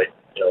before they're like,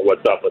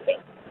 what's up with him.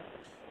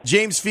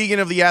 James Fegan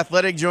of The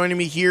Athletic joining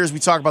me here as we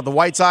talk about the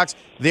White Sox.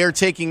 They're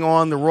taking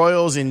on the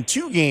Royals in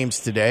 2 games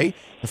today.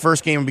 The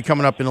first game will be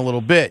coming up in a little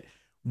bit.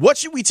 What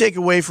should we take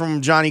away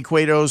from Johnny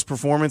Cueto's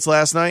performance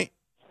last night?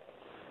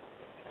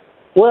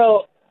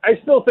 Well, I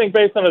still think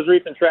based on his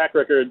recent track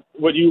record,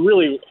 what you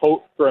really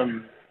hope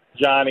from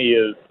Johnny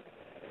is,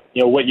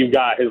 what you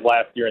got his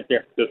last year in San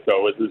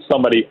Francisco is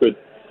somebody who could,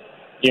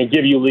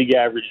 give you league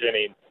average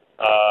innings,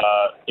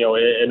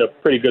 in a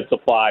pretty good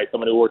supply,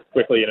 someone who works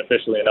quickly and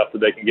efficiently enough that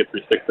they can get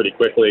through six pretty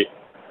quickly.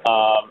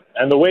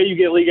 And the way you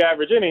get league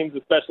average innings,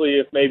 especially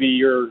if maybe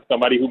you're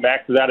somebody who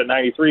maxes out at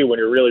 93 when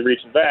you're really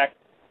reaching back,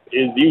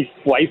 is you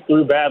slice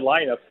through bad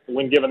lineups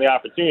when given the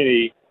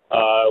opportunity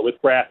with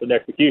craft and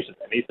execution.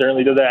 And he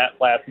certainly did that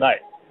last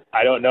night.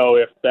 I don't know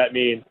if that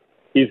means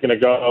he's going to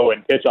go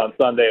and pitch on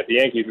Sunday at the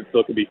Yankees and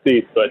still could be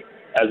seats, but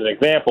as an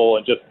example,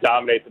 and just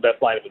dominate the best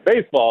lineup in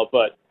baseball.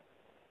 But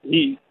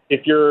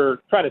if you're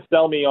trying to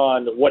sell me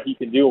on what he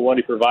can do and what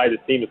he provides his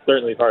team, is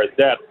certainly as far as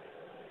depth.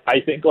 I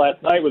think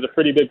last night was a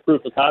pretty big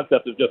proof of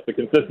concept of just the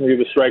consistency of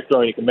the strike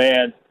throwing he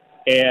commands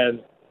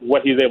and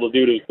what he's able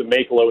to do to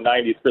make low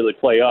 90s really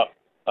play up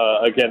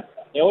against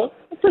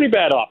a pretty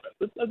bad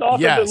offense. The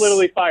offense that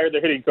literally fired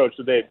their hitting coach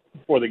today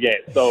before the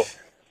game. So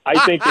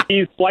I think if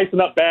he's slicing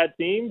up bad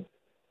teams,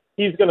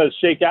 he's going to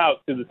shake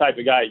out to the type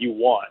of guy you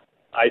want.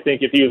 I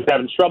think if he was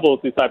having trouble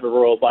with these type of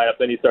Royals lineup,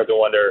 then you start to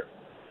wonder,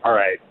 all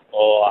right,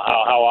 well,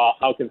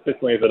 how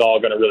consistently is it all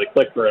going to really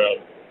click for him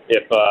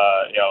if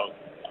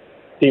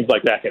teams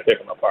like that can pick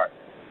him apart?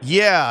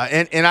 Yeah,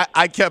 and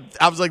I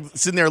was like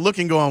sitting there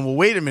looking, going, well,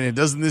 wait a minute,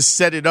 doesn't this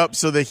set it up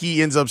so that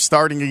he ends up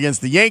starting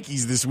against the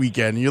Yankees this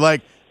weekend? And you're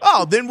like,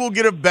 oh, then we'll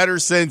get a better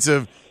sense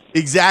of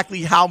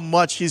exactly how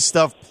much his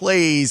stuff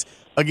plays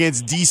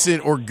against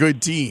decent or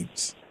good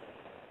teams.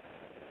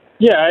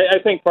 Yeah, I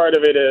think part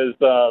of it is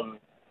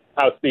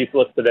how Spieth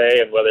looks today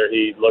and whether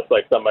he looks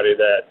like somebody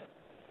that,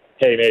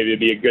 hey, maybe it'd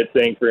be a good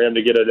thing for him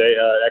to get a day,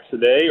 extra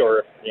day,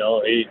 or,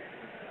 he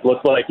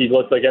looks like he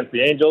looks against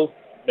the Angels.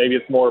 Maybe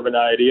it's more of an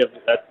idea of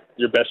that's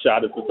your best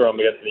shot is to throw him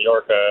against New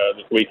York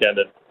this weekend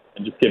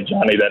and just give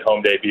Johnny that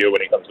home debut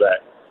when he comes back.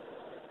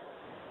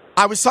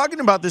 I was talking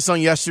about this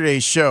on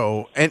yesterday's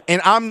show, and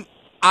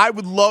I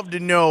would love to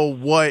know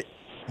what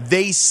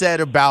they said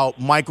about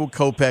Michael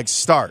Kopech's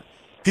start,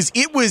 because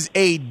it was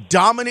a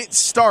dominant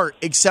start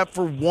except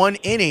for one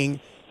inning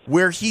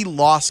where he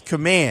lost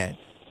command.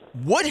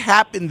 What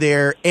happened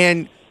there,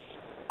 and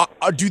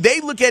do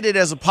they look at it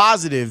as a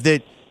positive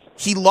that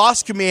he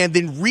lost command,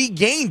 then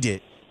regained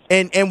it,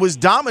 and was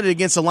dominant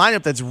against a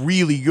lineup that's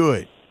really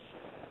good?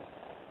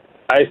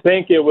 I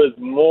think it was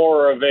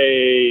more of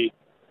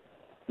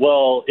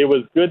it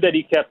was good that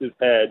he kept his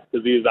head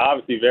because he was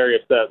obviously very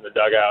upset in the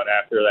dugout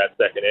after that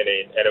second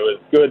inning, and it was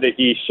good that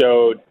he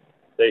showed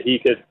that he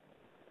could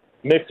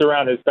mix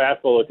around his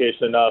fastball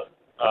location enough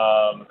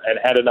and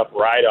had enough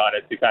ride on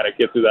it to kind of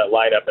get through that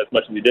lineup as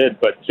much as he did,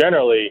 but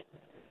generally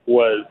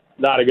was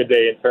not a good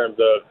day in terms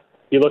of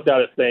he looked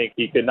out at Sink.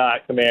 He could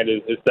not command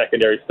his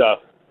secondary stuff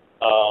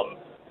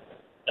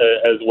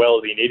as well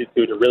as he needed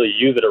to really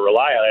use it or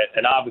rely on it.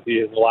 And obviously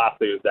his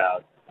velocity was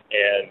down.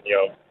 And,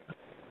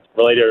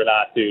 related or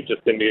not to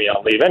just him being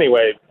on leave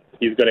anyway,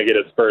 he's going to get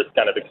his first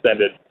kind of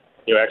extended,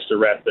 extra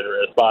rest in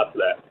response to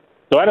that.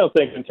 So I don't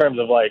think in terms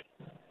of the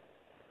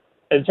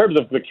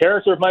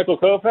character of Michael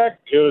Kopech,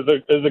 it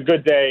was a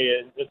good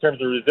day in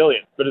terms of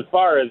resilience. But as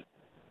far as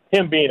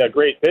him being a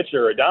great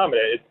pitcher or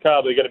dominant, it's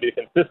probably going to be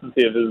the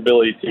consistency of his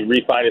ability to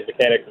refine his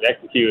mechanics and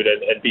execute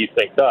and be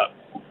synced up.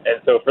 And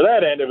so for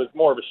that end, it was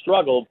more of a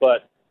struggle.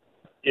 But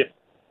if,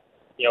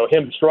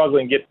 him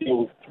struggling gets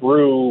you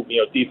through,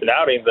 decent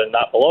outings and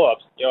not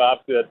blow-ups,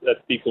 obviously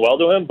that speaks well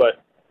to him.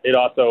 But it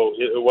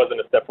wasn't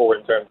a step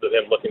forward in terms of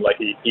him looking like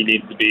he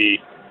needs to be,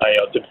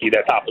 to be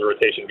that top of the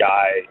rotation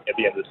guy at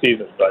the end of the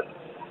season. But,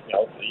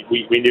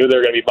 we knew there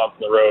were going to be bumps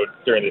in the road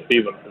during the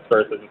season since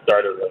first as it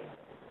started.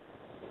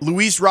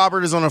 Luis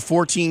Robert is on a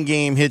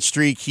 14-game hit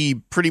streak. He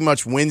pretty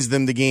much wins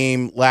them the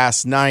game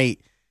last night.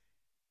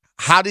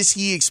 How does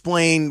he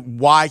explain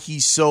why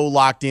he's so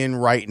locked in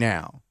right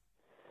now?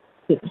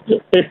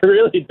 It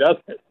really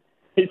doesn't.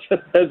 He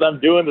just says, I'm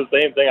doing the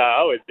same thing I'm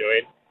always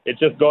doing. It's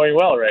just going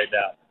well right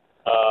now.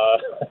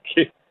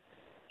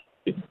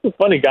 He's a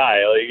funny guy.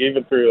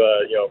 Even through,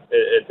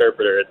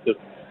 interpreter,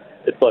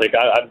 it's like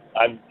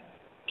I'm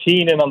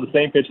keen and on the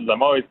same pitches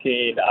I'm always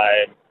keen.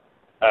 I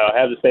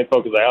have the same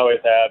focus I always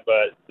have,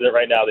 but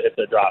right now the hits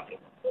are dropping.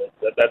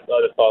 That's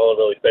all I'll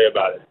really say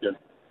about it. Just,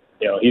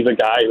 he's a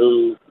guy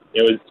who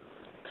is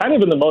kind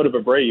of in the mode of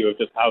Abreu of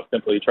just how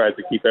simply he tries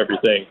to keep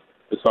everything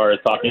as far as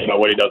talking about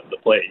what he does at the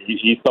plate.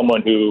 He's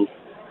someone who,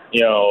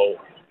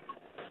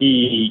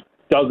 he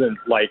doesn't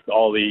like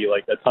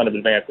a ton of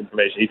advanced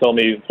information. He told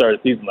me at the start of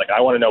the season,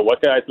 I want to know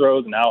what guy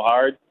throws and how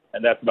hard,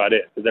 and that's about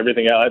it. Because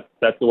everything else,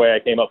 that's the way I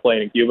came up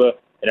playing in Cuba,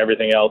 and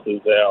everything else is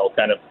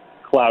kind of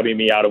clouding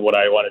me out of what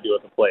I want to do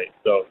at the plate.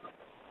 So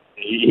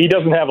he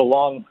doesn't have a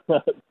long,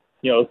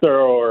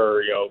 thorough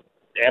or,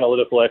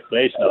 analytical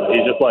explanation of it.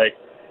 He's just like,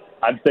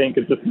 I'm staying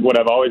consistent with what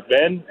I've always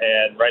been,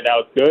 and right now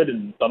it's good,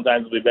 and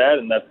sometimes it'll be bad,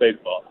 and that's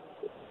baseball.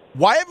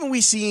 Why haven't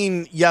we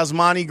seen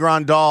Yasmani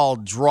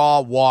Grandal draw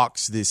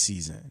walks this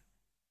season?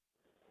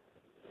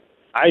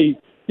 I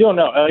don't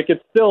know.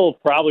 It's still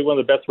probably one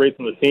of the best rates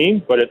on the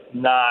team, but it's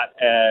not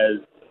as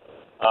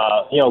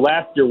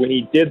Last year when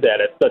he did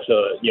that at such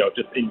a,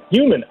 just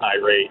inhuman high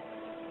rate,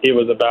 it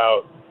was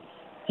about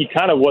he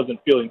kind of wasn't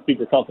feeling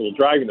super comfortable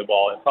driving the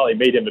ball, and probably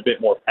made him a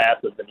bit more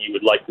passive than he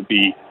would like to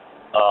be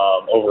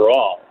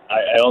overall.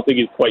 I don't think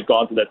he's quite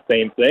gone through that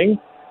same thing.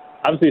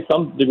 Obviously,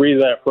 some degree of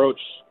that approach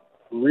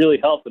really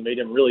helped and made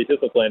him really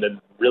disciplined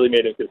and really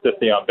made him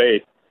consistent on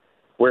base.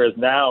 Whereas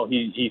now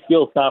he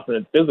feels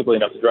confident physically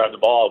enough to drive the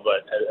ball,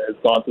 but has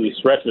gone through the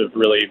stretch of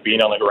really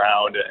being on the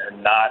ground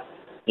and not,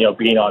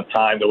 being on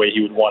time the way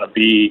he would want to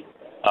be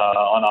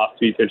on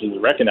off-speed pitches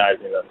and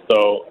recognizing them.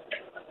 So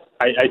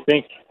I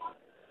think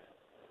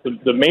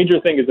the major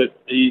thing is that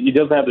he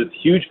doesn't have this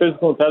huge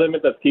physical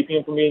impediment that's keeping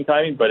him from being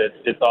timing, but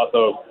it's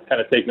also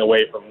kind of taken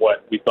away from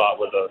what we thought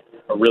was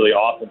a really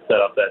awesome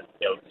setup that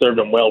served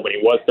him well when he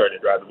was starting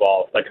to drive the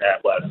ball second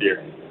half last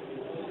year.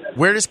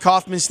 Where does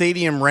Kauffman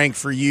Stadium rank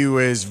for you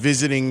as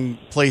visiting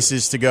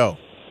places to go?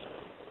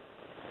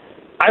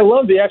 I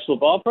love the actual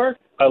ballpark.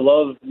 I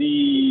love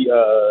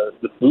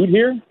the food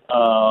here,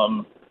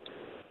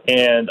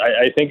 and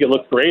I think it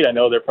looks great. I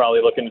know they're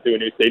probably looking to do a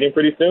new stadium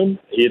pretty soon.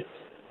 It's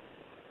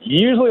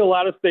usually a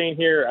lot of staying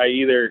here.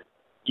 You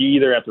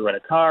either have to rent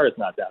a car, it's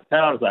not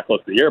downtown, it's not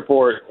close to the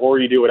airport, or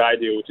you do what I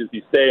do, which is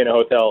you stay in a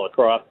hotel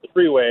across the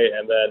freeway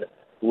and then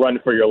run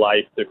for your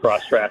life to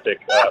cross traffic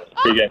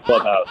pregame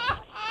clubhouse,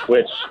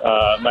 which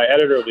my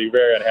editor will be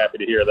very unhappy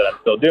to hear that I'm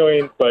still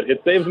doing, but it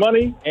saves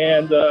money,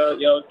 and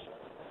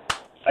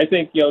I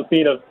think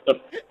seeing a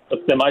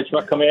semi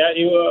truck coming at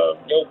you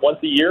once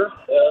a year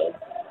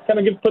kind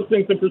of puts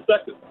things in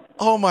perspective.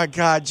 Oh my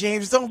God,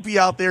 James! Don't be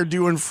out there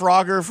doing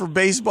Frogger for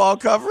baseball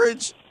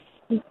coverage.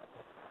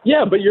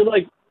 Yeah, but you're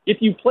like, if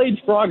you played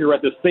Frogger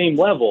at the same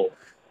level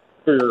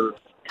for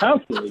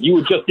constantly, you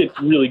would just get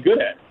really good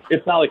at it.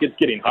 It's not like it's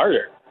getting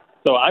harder.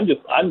 So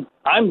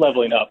I'm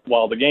leveling up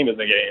while the game isn't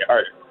getting any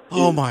harder.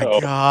 Oh my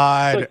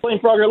God! It's like playing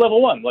Frogger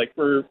level 1, like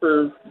for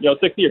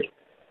 6 years.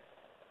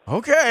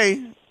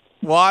 Okay.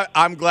 Well,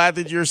 I'm glad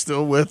that you're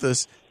still with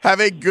us. Have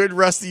a good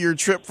rest of your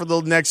trip for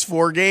the next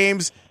 4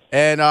 games,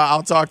 and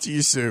I'll talk to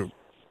you soon.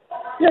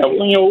 Yeah,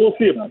 we'll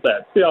see about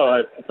that. See how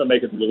I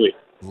make it through the week.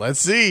 Let's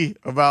see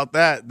about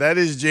that. That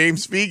is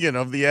James Fegan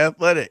of The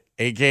Athletic,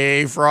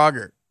 a.k.a.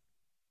 Frogger.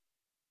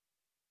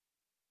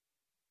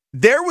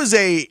 There was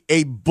a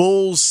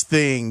Bulls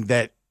thing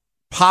that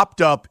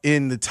popped up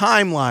in the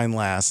timeline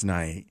last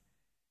night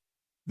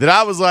that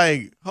I was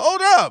like, hold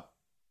up,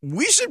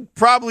 we should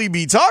probably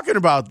be talking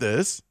about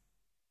this.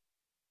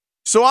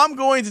 So I'm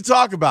going to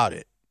talk about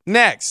it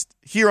next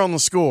here on The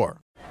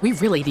Score. We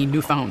really need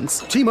new phones.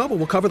 T-Mobile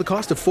will cover the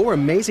cost of 4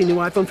 amazing new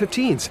iPhone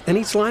 15s, and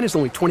each line is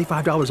only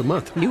 $25 a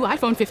month. New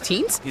iPhone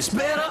 15s? It's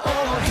better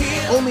over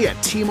here. Only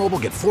at T-Mobile,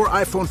 get 4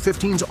 iPhone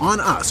 15s on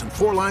us and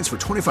 4 lines for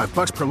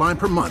 $25 per line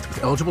per month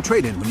with eligible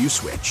trade-in when you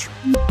switch.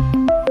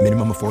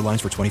 Minimum of 4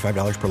 lines for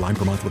 $25 per line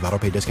per month with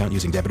autopay discount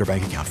using debit or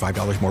bank account.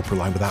 $5 more per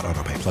line without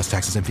autopay, plus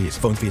taxes and fees.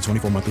 Phone fee at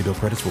 24 monthly bill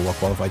credits for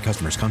well-qualified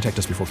customers. Contact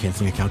us before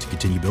canceling account to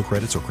continue bill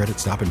credits or credit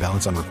stop and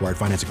balance on required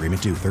finance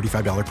agreement due.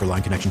 $35 per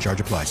line connection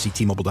charge applies. See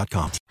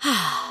T-Mobile.com.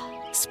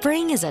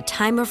 Spring is a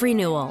time of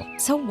renewal,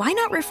 so why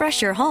not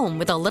refresh your home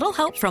with a little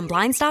help from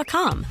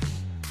Blinds.com?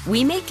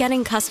 We make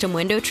getting custom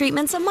window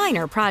treatments a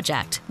minor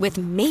project with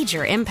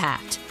major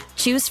impact.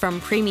 Choose from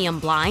premium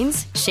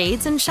blinds,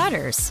 shades, and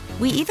shutters.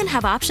 We even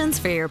have options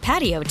for your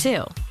patio,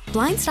 too.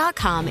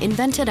 Blinds.com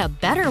invented a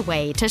better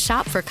way to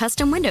shop for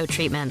custom window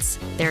treatments.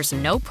 There's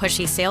no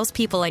pushy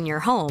salespeople in your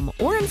home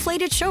or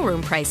inflated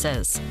showroom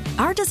prices.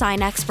 Our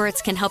design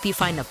experts can help you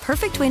find the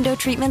perfect window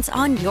treatments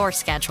on your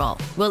schedule.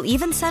 We'll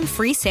even send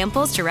free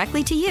samples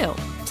directly to you.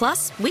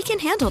 Plus, we can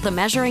handle the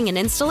measuring and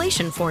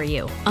installation for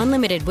you.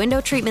 Unlimited window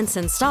treatments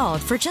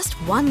installed for just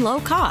one low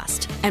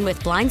cost. And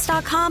with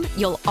Blinds.com,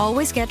 you'll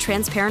always get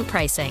transparent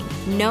pricing.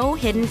 No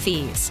hidden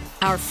fees.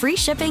 Our free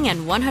shipping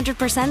and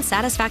 100%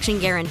 satisfaction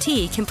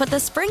guarantee can put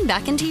the spring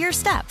back into your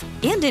step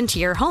and into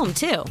your home,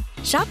 too.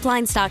 Shop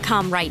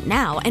Blinds.com right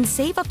now and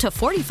save up to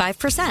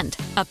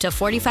 45%. Up to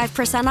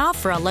 45% off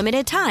for a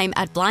limited time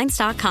at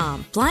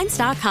Blinds.com.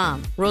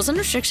 Blinds.com. Rules and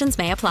restrictions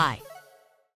may apply.